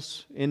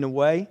obstacles in the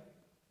way,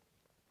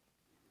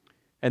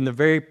 and the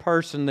very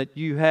person that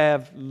you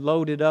have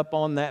loaded up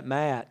on that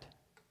mat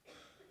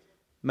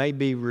may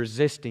be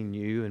resisting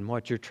you in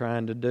what you're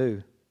trying to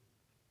do.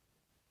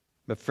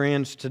 But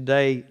friends,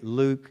 today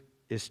Luke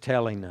is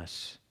telling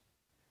us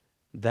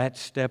that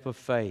step of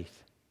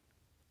faith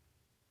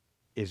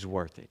is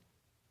worth it.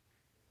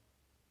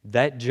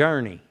 That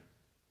journey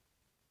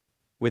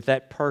with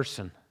that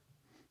person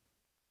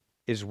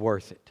is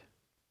worth it.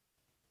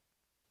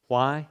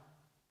 Why?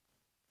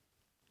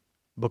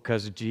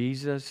 Because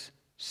Jesus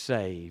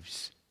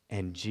saves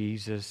and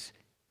Jesus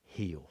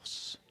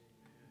heals.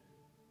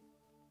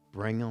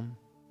 Bring them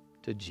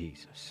to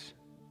Jesus.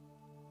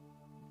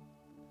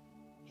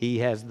 He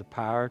has the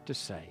power to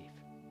save,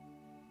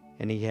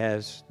 and He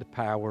has the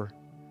power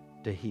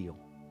to heal.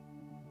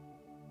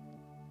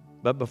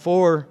 But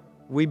before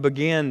we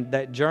begin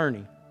that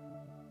journey,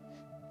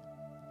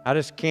 I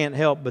just can't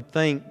help but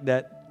think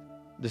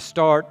that the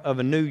start of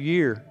a new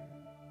year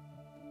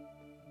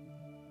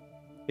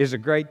is a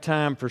great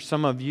time for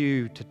some of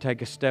you to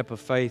take a step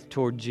of faith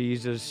toward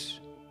Jesus,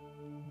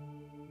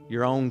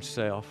 your own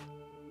self,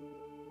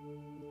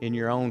 in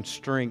your own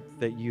strength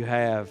that you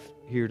have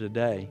here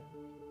today.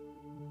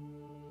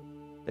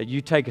 That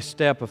you take a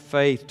step of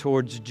faith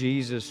towards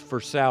Jesus for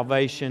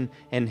salvation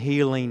and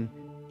healing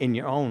in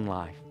your own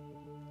life.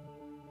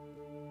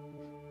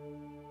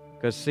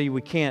 Because see,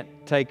 we can't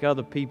take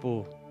other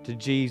people to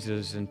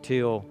Jesus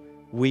until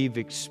we've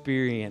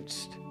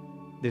experienced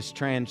this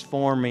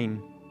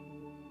transforming,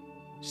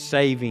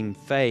 saving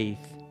faith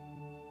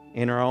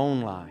in our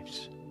own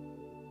lives.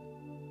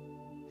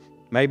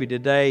 Maybe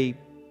today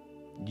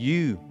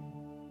you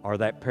are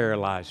that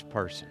paralyzed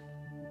person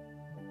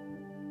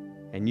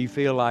and you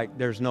feel like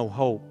there's no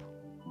hope,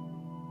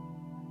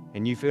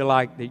 and you feel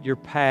like that your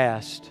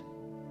past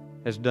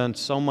has done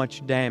so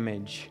much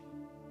damage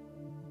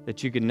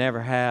that you could never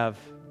have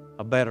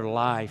a better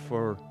life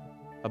or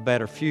a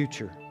better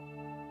future.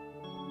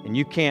 And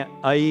you can't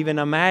even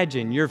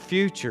imagine your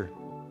future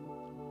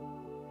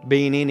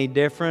being any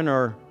different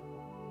or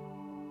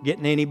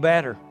getting any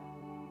better.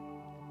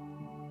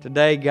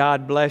 Today,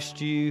 God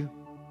blessed you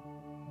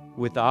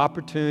with the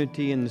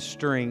opportunity and the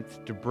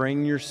strength to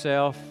bring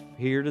yourself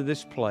here to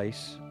this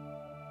place.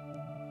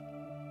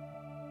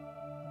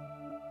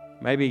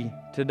 Maybe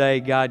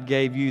today God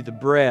gave you the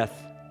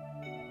breath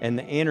and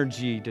the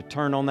energy to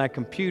turn on that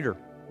computer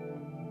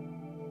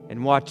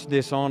and watch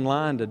this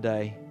online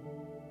today.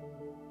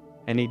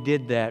 And He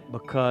did that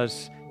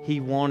because He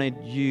wanted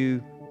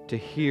you to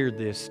hear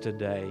this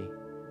today.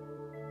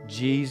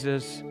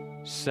 Jesus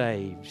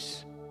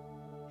saves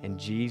and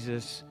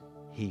Jesus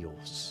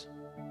heals.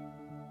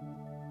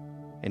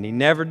 And He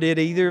never did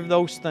either of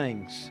those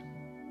things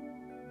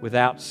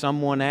without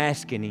someone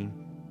asking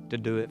Him to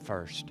do it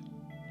first.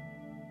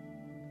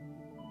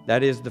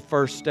 That is the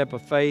first step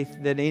of faith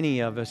that any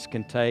of us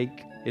can take.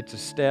 It's a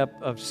step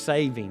of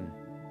saving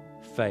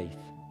faith.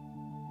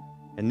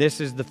 And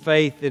this is the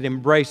faith that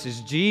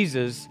embraces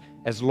Jesus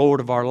as Lord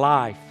of our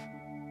life,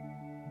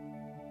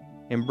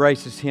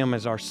 embraces Him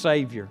as our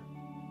Savior.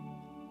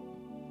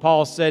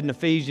 Paul said in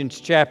Ephesians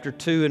chapter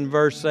 2 and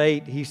verse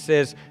 8, he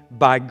says,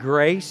 "By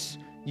grace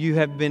you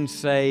have been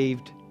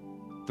saved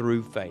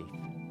through faith."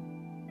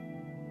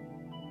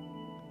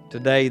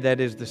 Today, that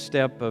is the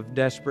step of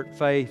desperate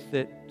faith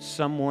that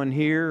someone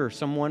here or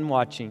someone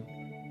watching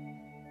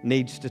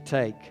needs to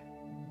take.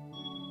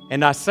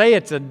 And I say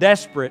it's a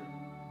desperate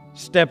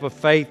step of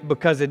faith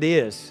because it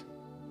is.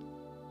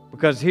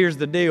 Because here's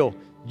the deal,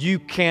 you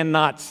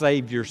cannot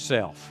save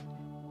yourself.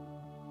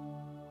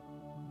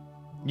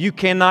 You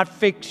cannot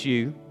fix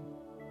you.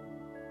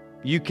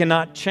 You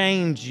cannot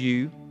change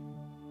you.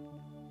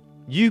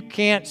 You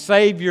can't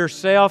save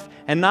yourself.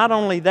 And not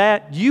only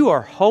that, you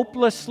are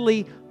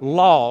hopelessly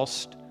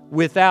lost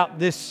without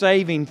this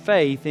saving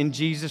faith in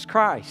Jesus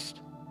Christ.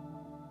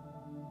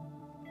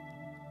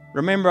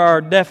 Remember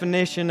our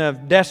definition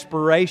of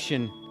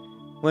desperation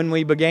when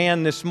we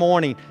began this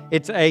morning.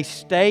 It's a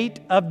state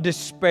of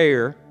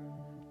despair,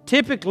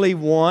 typically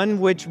one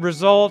which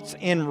results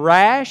in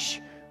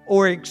rash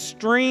or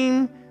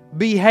extreme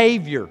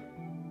behavior.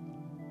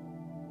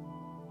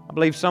 I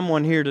believe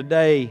someone here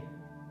today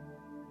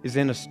is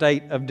in a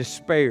state of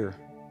despair.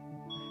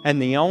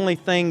 And the only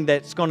thing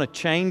that's going to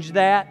change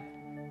that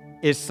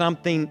is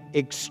something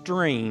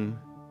extreme,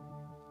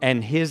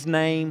 and His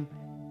name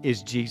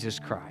is Jesus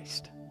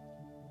Christ.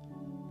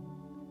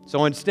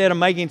 So instead of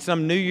making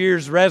some New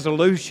Year's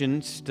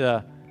resolutions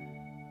to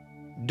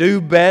do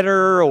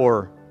better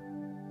or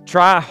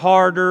try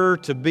harder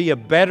to be a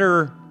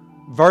better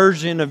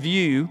version of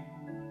you,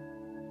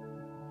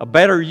 a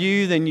better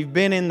you than you've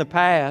been in the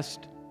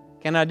past,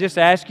 can I just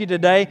ask you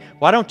today,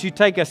 why don't you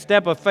take a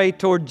step of faith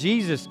toward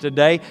Jesus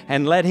today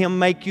and let Him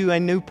make you a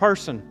new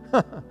person?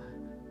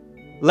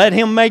 Let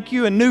Him make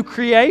you a new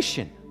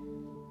creation.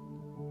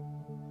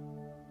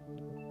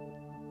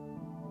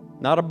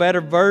 Not a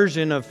better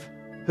version of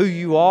who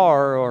you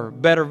are or a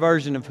better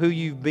version of who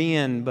you've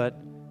been,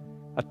 but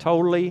a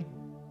totally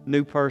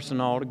new person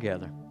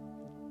altogether.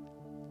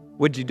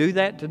 Would you do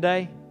that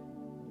today?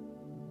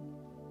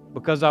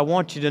 Because I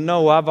want you to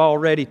know I've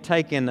already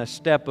taken a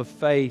step of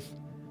faith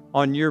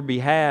on your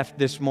behalf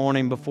this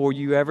morning before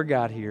you ever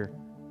got here.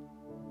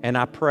 And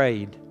I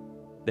prayed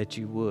that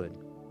you would.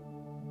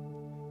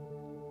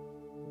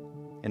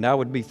 And I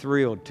would be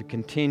thrilled to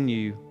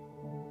continue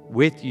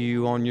with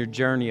you on your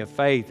journey of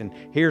faith. And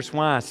here's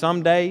why.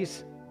 Some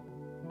days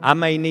I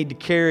may need to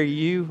carry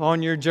you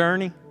on your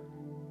journey.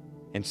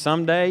 And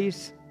some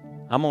days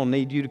I'm going to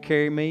need you to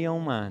carry me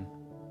on mine.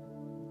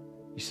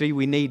 You see,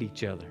 we need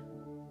each other.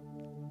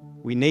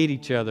 We need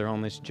each other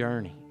on this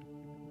journey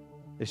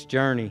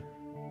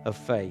of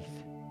faith.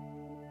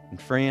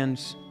 And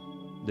friends,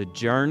 the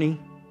journey,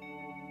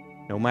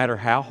 no matter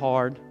how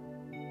hard,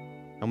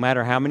 no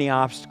matter how many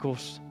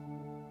obstacles,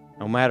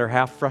 no matter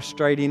how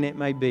frustrating it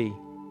may be,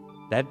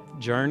 that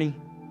journey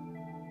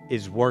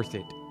is worth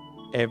it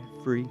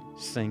every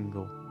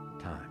single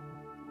time.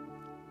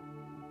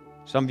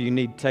 Some of you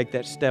need to take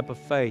that step of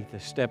faith, a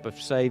step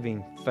of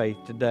saving faith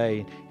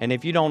today. And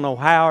if you don't know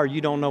how or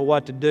you don't know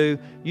what to do,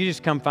 you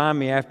just come find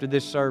me after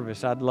this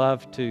service. I'd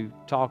love to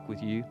talk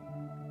with you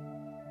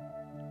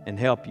and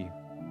help you.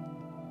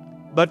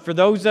 But for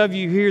those of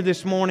you here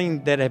this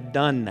morning that have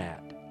done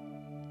that,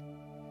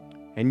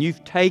 and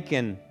you've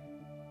taken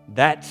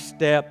that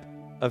step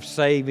of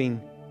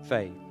saving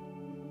faith,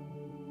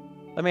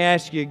 let me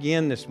ask you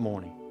again this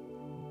morning.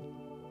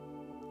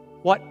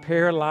 What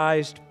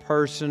paralyzed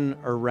person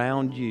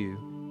around you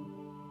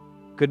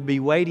could be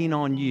waiting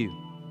on you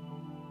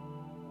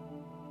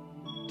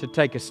to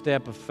take a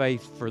step of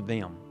faith for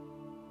them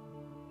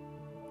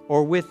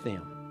or with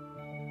them?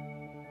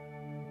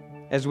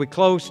 As we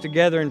close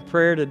together in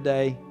prayer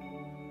today,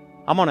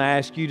 I'm going to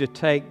ask you to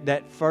take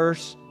that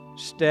first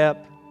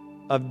step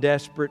of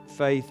desperate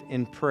faith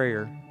in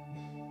prayer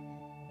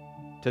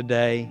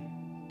today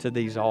to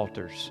these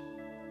altars.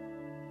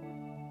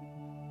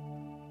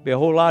 It'd be a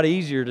whole lot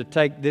easier to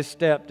take this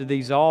step to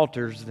these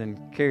altars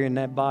than carrying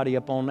that body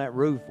up on that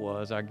roof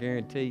was, I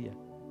guarantee you.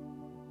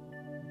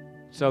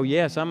 So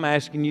yes, I'm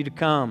asking you to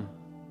come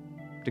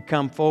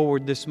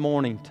forward this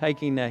morning,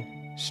 taking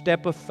a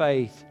step of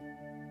faith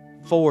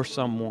for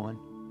someone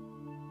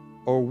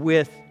or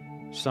with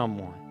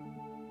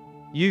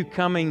someone. You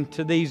coming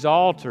to these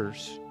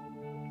altars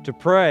to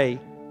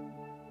pray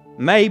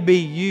may be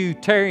you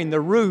tearing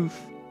the roof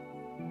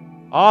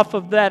off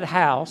of that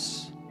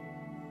house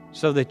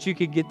so that you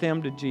could get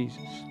them to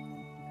Jesus.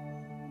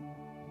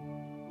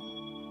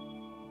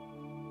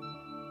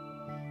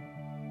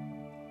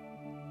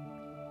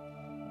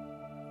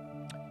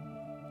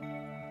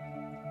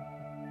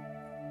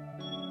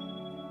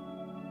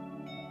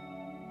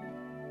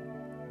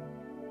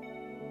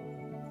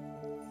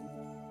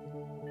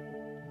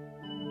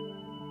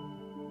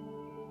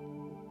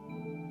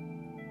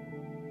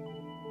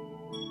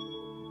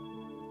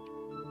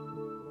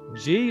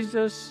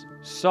 Jesus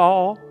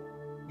saw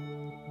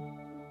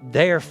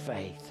their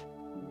faith,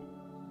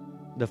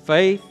 the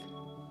faith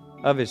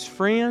of His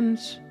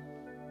friends,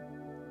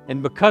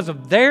 and because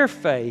of their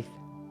faith,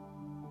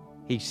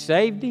 He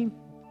saved him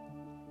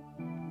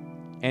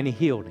and He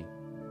healed him.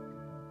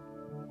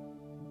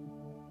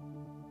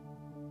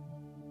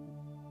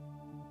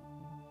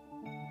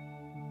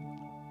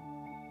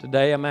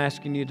 Today I'm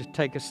asking you to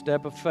take a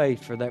step of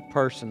faith for that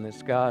person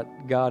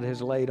that God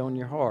has laid on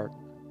your heart.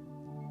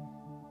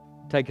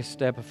 Take a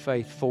step of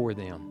faith for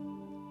them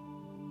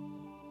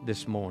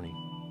this morning.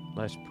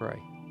 Let's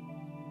pray.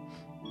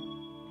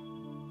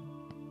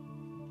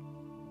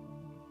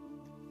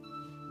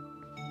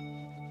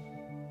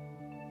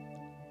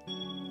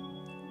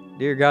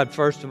 Dear God,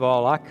 first of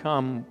all, I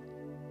come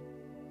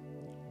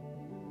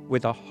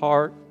with a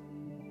heart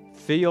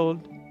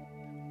filled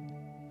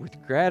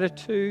with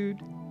gratitude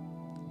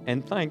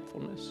and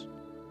thankfulness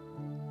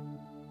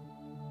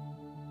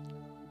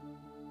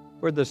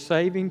for the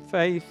saving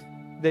faith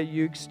that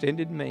you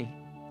extended me.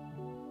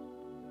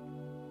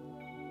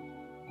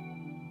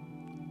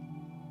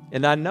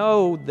 And I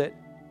know that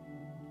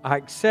I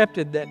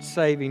accepted that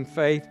saving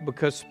faith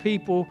because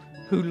people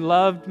who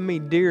loved me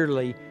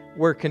dearly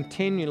were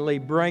continually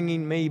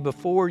bringing me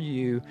before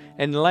you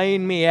and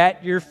laying me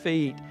at your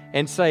feet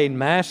and saying,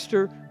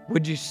 Master,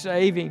 would you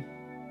save him?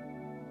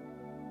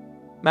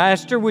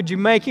 Master, would you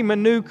make him a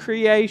new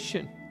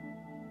creation?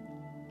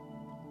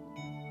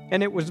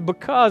 And it was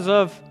because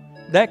of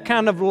that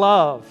kind of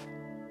love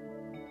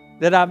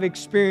that I've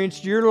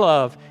experienced your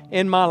love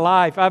in my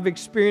life. I've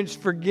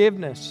experienced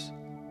forgiveness.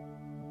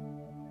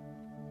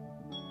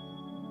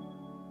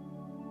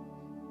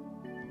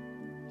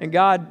 And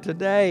God,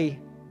 today,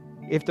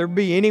 if there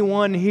be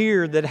anyone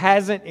here that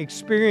hasn't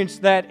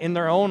experienced that in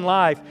their own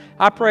life,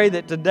 I pray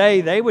that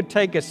today they would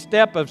take a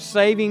step of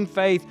saving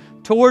faith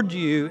toward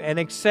you and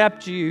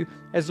accept you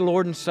as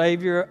Lord and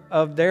Savior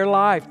of their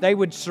life. They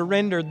would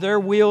surrender their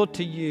will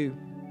to you.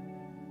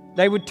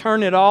 They would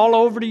turn it all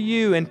over to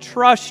you and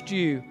trust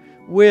you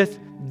with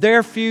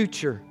their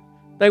future.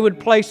 They would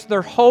place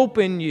their hope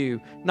in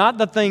you, not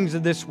the things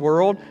of this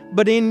world,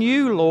 but in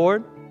you,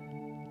 Lord,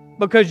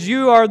 because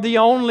you are the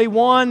only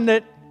one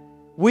that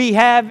we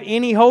have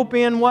any hope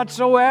in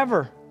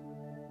whatsoever.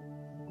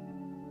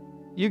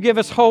 You give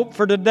us hope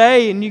for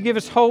today and you give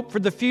us hope for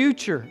the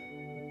future.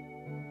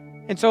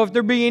 And so if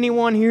there be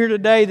anyone here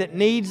today that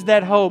needs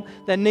that hope,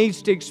 that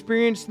needs to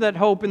experience that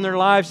hope in their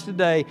lives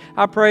today,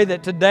 I pray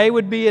that today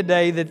would be a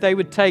day that they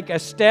would take a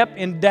step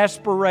in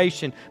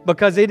desperation,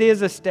 because it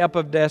is a step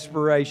of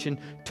desperation,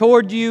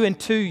 toward you and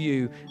to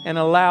you, and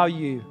allow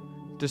you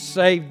to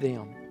save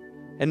them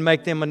and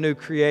make them a new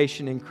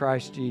creation in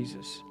Christ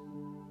Jesus.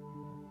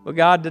 Well,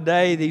 God,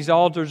 today these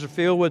altars are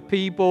filled with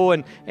people,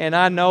 and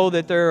I know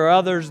that there are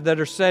others that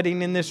are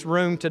sitting in this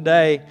room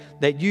today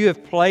that you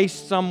have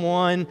placed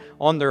someone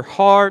on their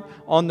heart,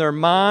 on their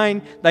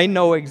mind. They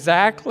know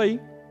exactly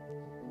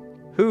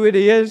who it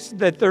is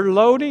that they're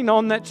loading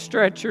on that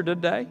stretcher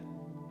today.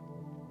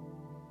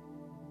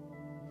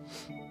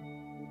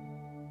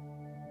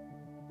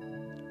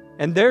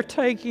 And they're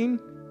taking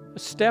a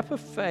step of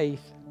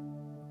faith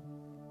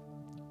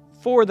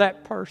for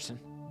that person.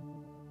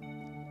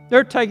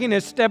 They're taking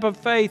a step of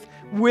faith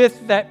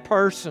with that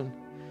person.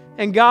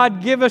 And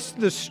God, give us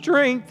the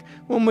strength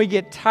when we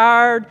get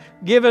tired.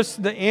 Give us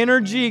the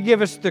energy.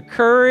 Give us the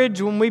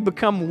courage when we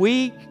become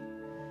weak.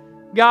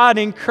 God,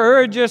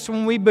 encourage us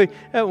when we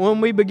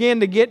begin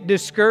to get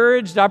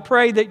discouraged. I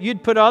pray that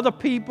you'd put other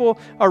people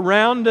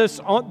around us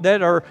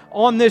that are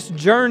on this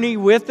journey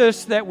with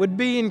us that would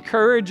be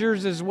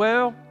encouragers as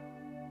well.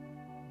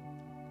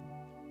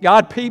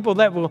 God, people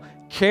that will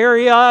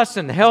carry us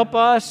and help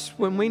us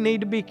when we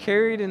need to be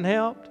carried and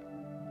helped.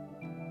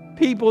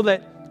 People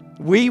that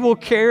we will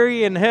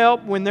carry and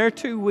help when they're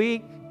too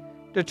weak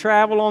to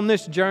travel on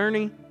this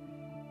journey.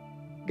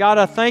 God,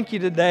 I thank you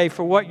today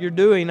for what you're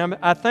doing.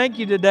 I thank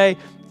you today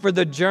for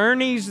the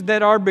journeys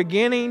that are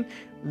beginning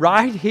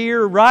right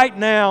here, right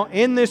now,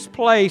 in this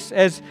place,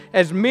 as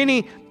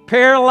many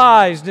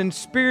paralyzed and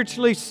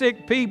spiritually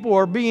sick people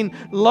are being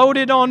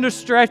loaded onto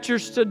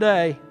stretchers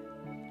today.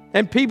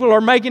 And people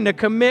are making the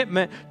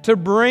commitment to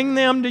bring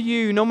them to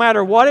you no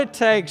matter what it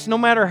takes, no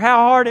matter how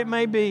hard it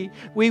may be.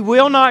 We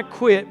will not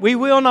quit. We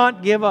will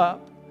not give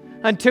up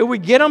until we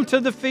get them to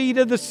the feet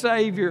of the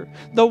Savior,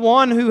 the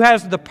one who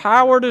has the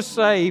power to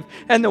save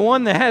and the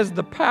one that has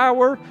the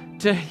power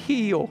to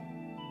heal.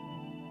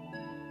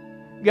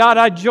 God,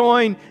 I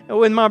join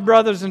with my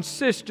brothers and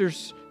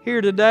sisters here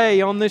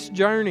today on this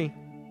journey.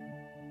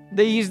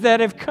 These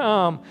that have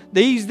come,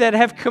 these that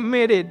have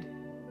committed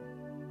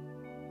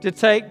to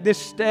take this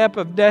step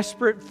of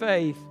desperate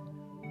faith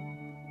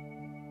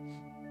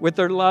with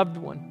their loved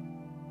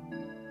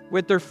one,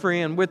 with their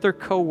friend, with their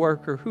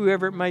coworker,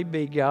 whoever it may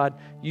be. God,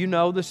 you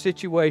know the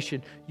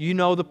situation. You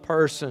know the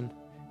person.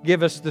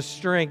 Give us the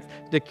strength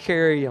to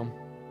carry them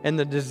and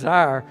the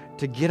desire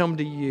to get them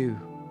to you.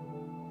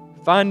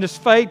 Find us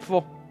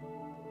faithful.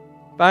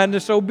 Find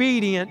us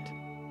obedient.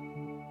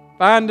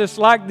 Find us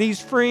like these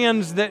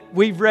friends that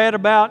we've read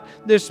about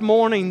this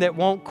morning that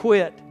won't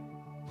quit,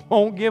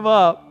 won't give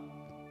up.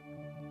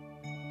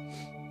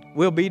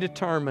 We'll be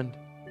determined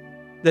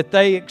that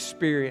they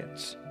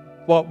experience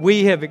what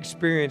we have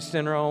experienced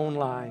in our own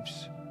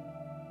lives.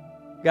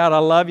 God, I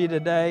love you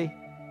today.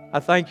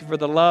 I thank you for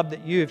the love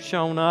that you have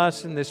shown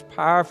us in this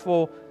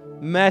powerful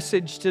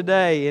message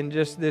today, in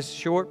just this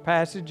short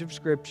passage of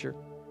Scripture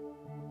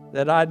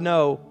that I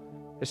know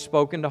has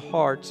spoken to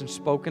hearts and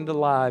spoken to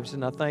lives,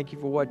 and I thank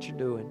you for what you're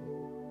doing.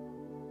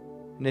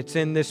 And it's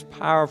in this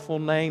powerful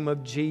name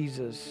of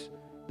Jesus,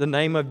 the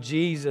name of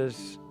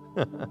Jesus,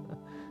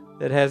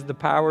 that has the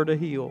power to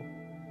heal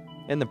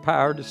and the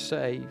power to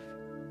save.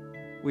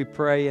 We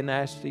pray and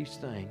ask these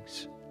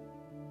things.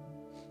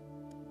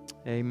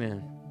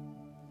 Amen.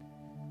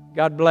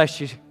 God bless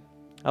you.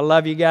 I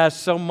love you guys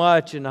so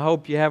much, and I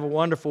hope you have a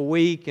wonderful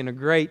week and a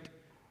great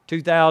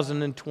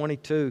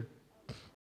 2022.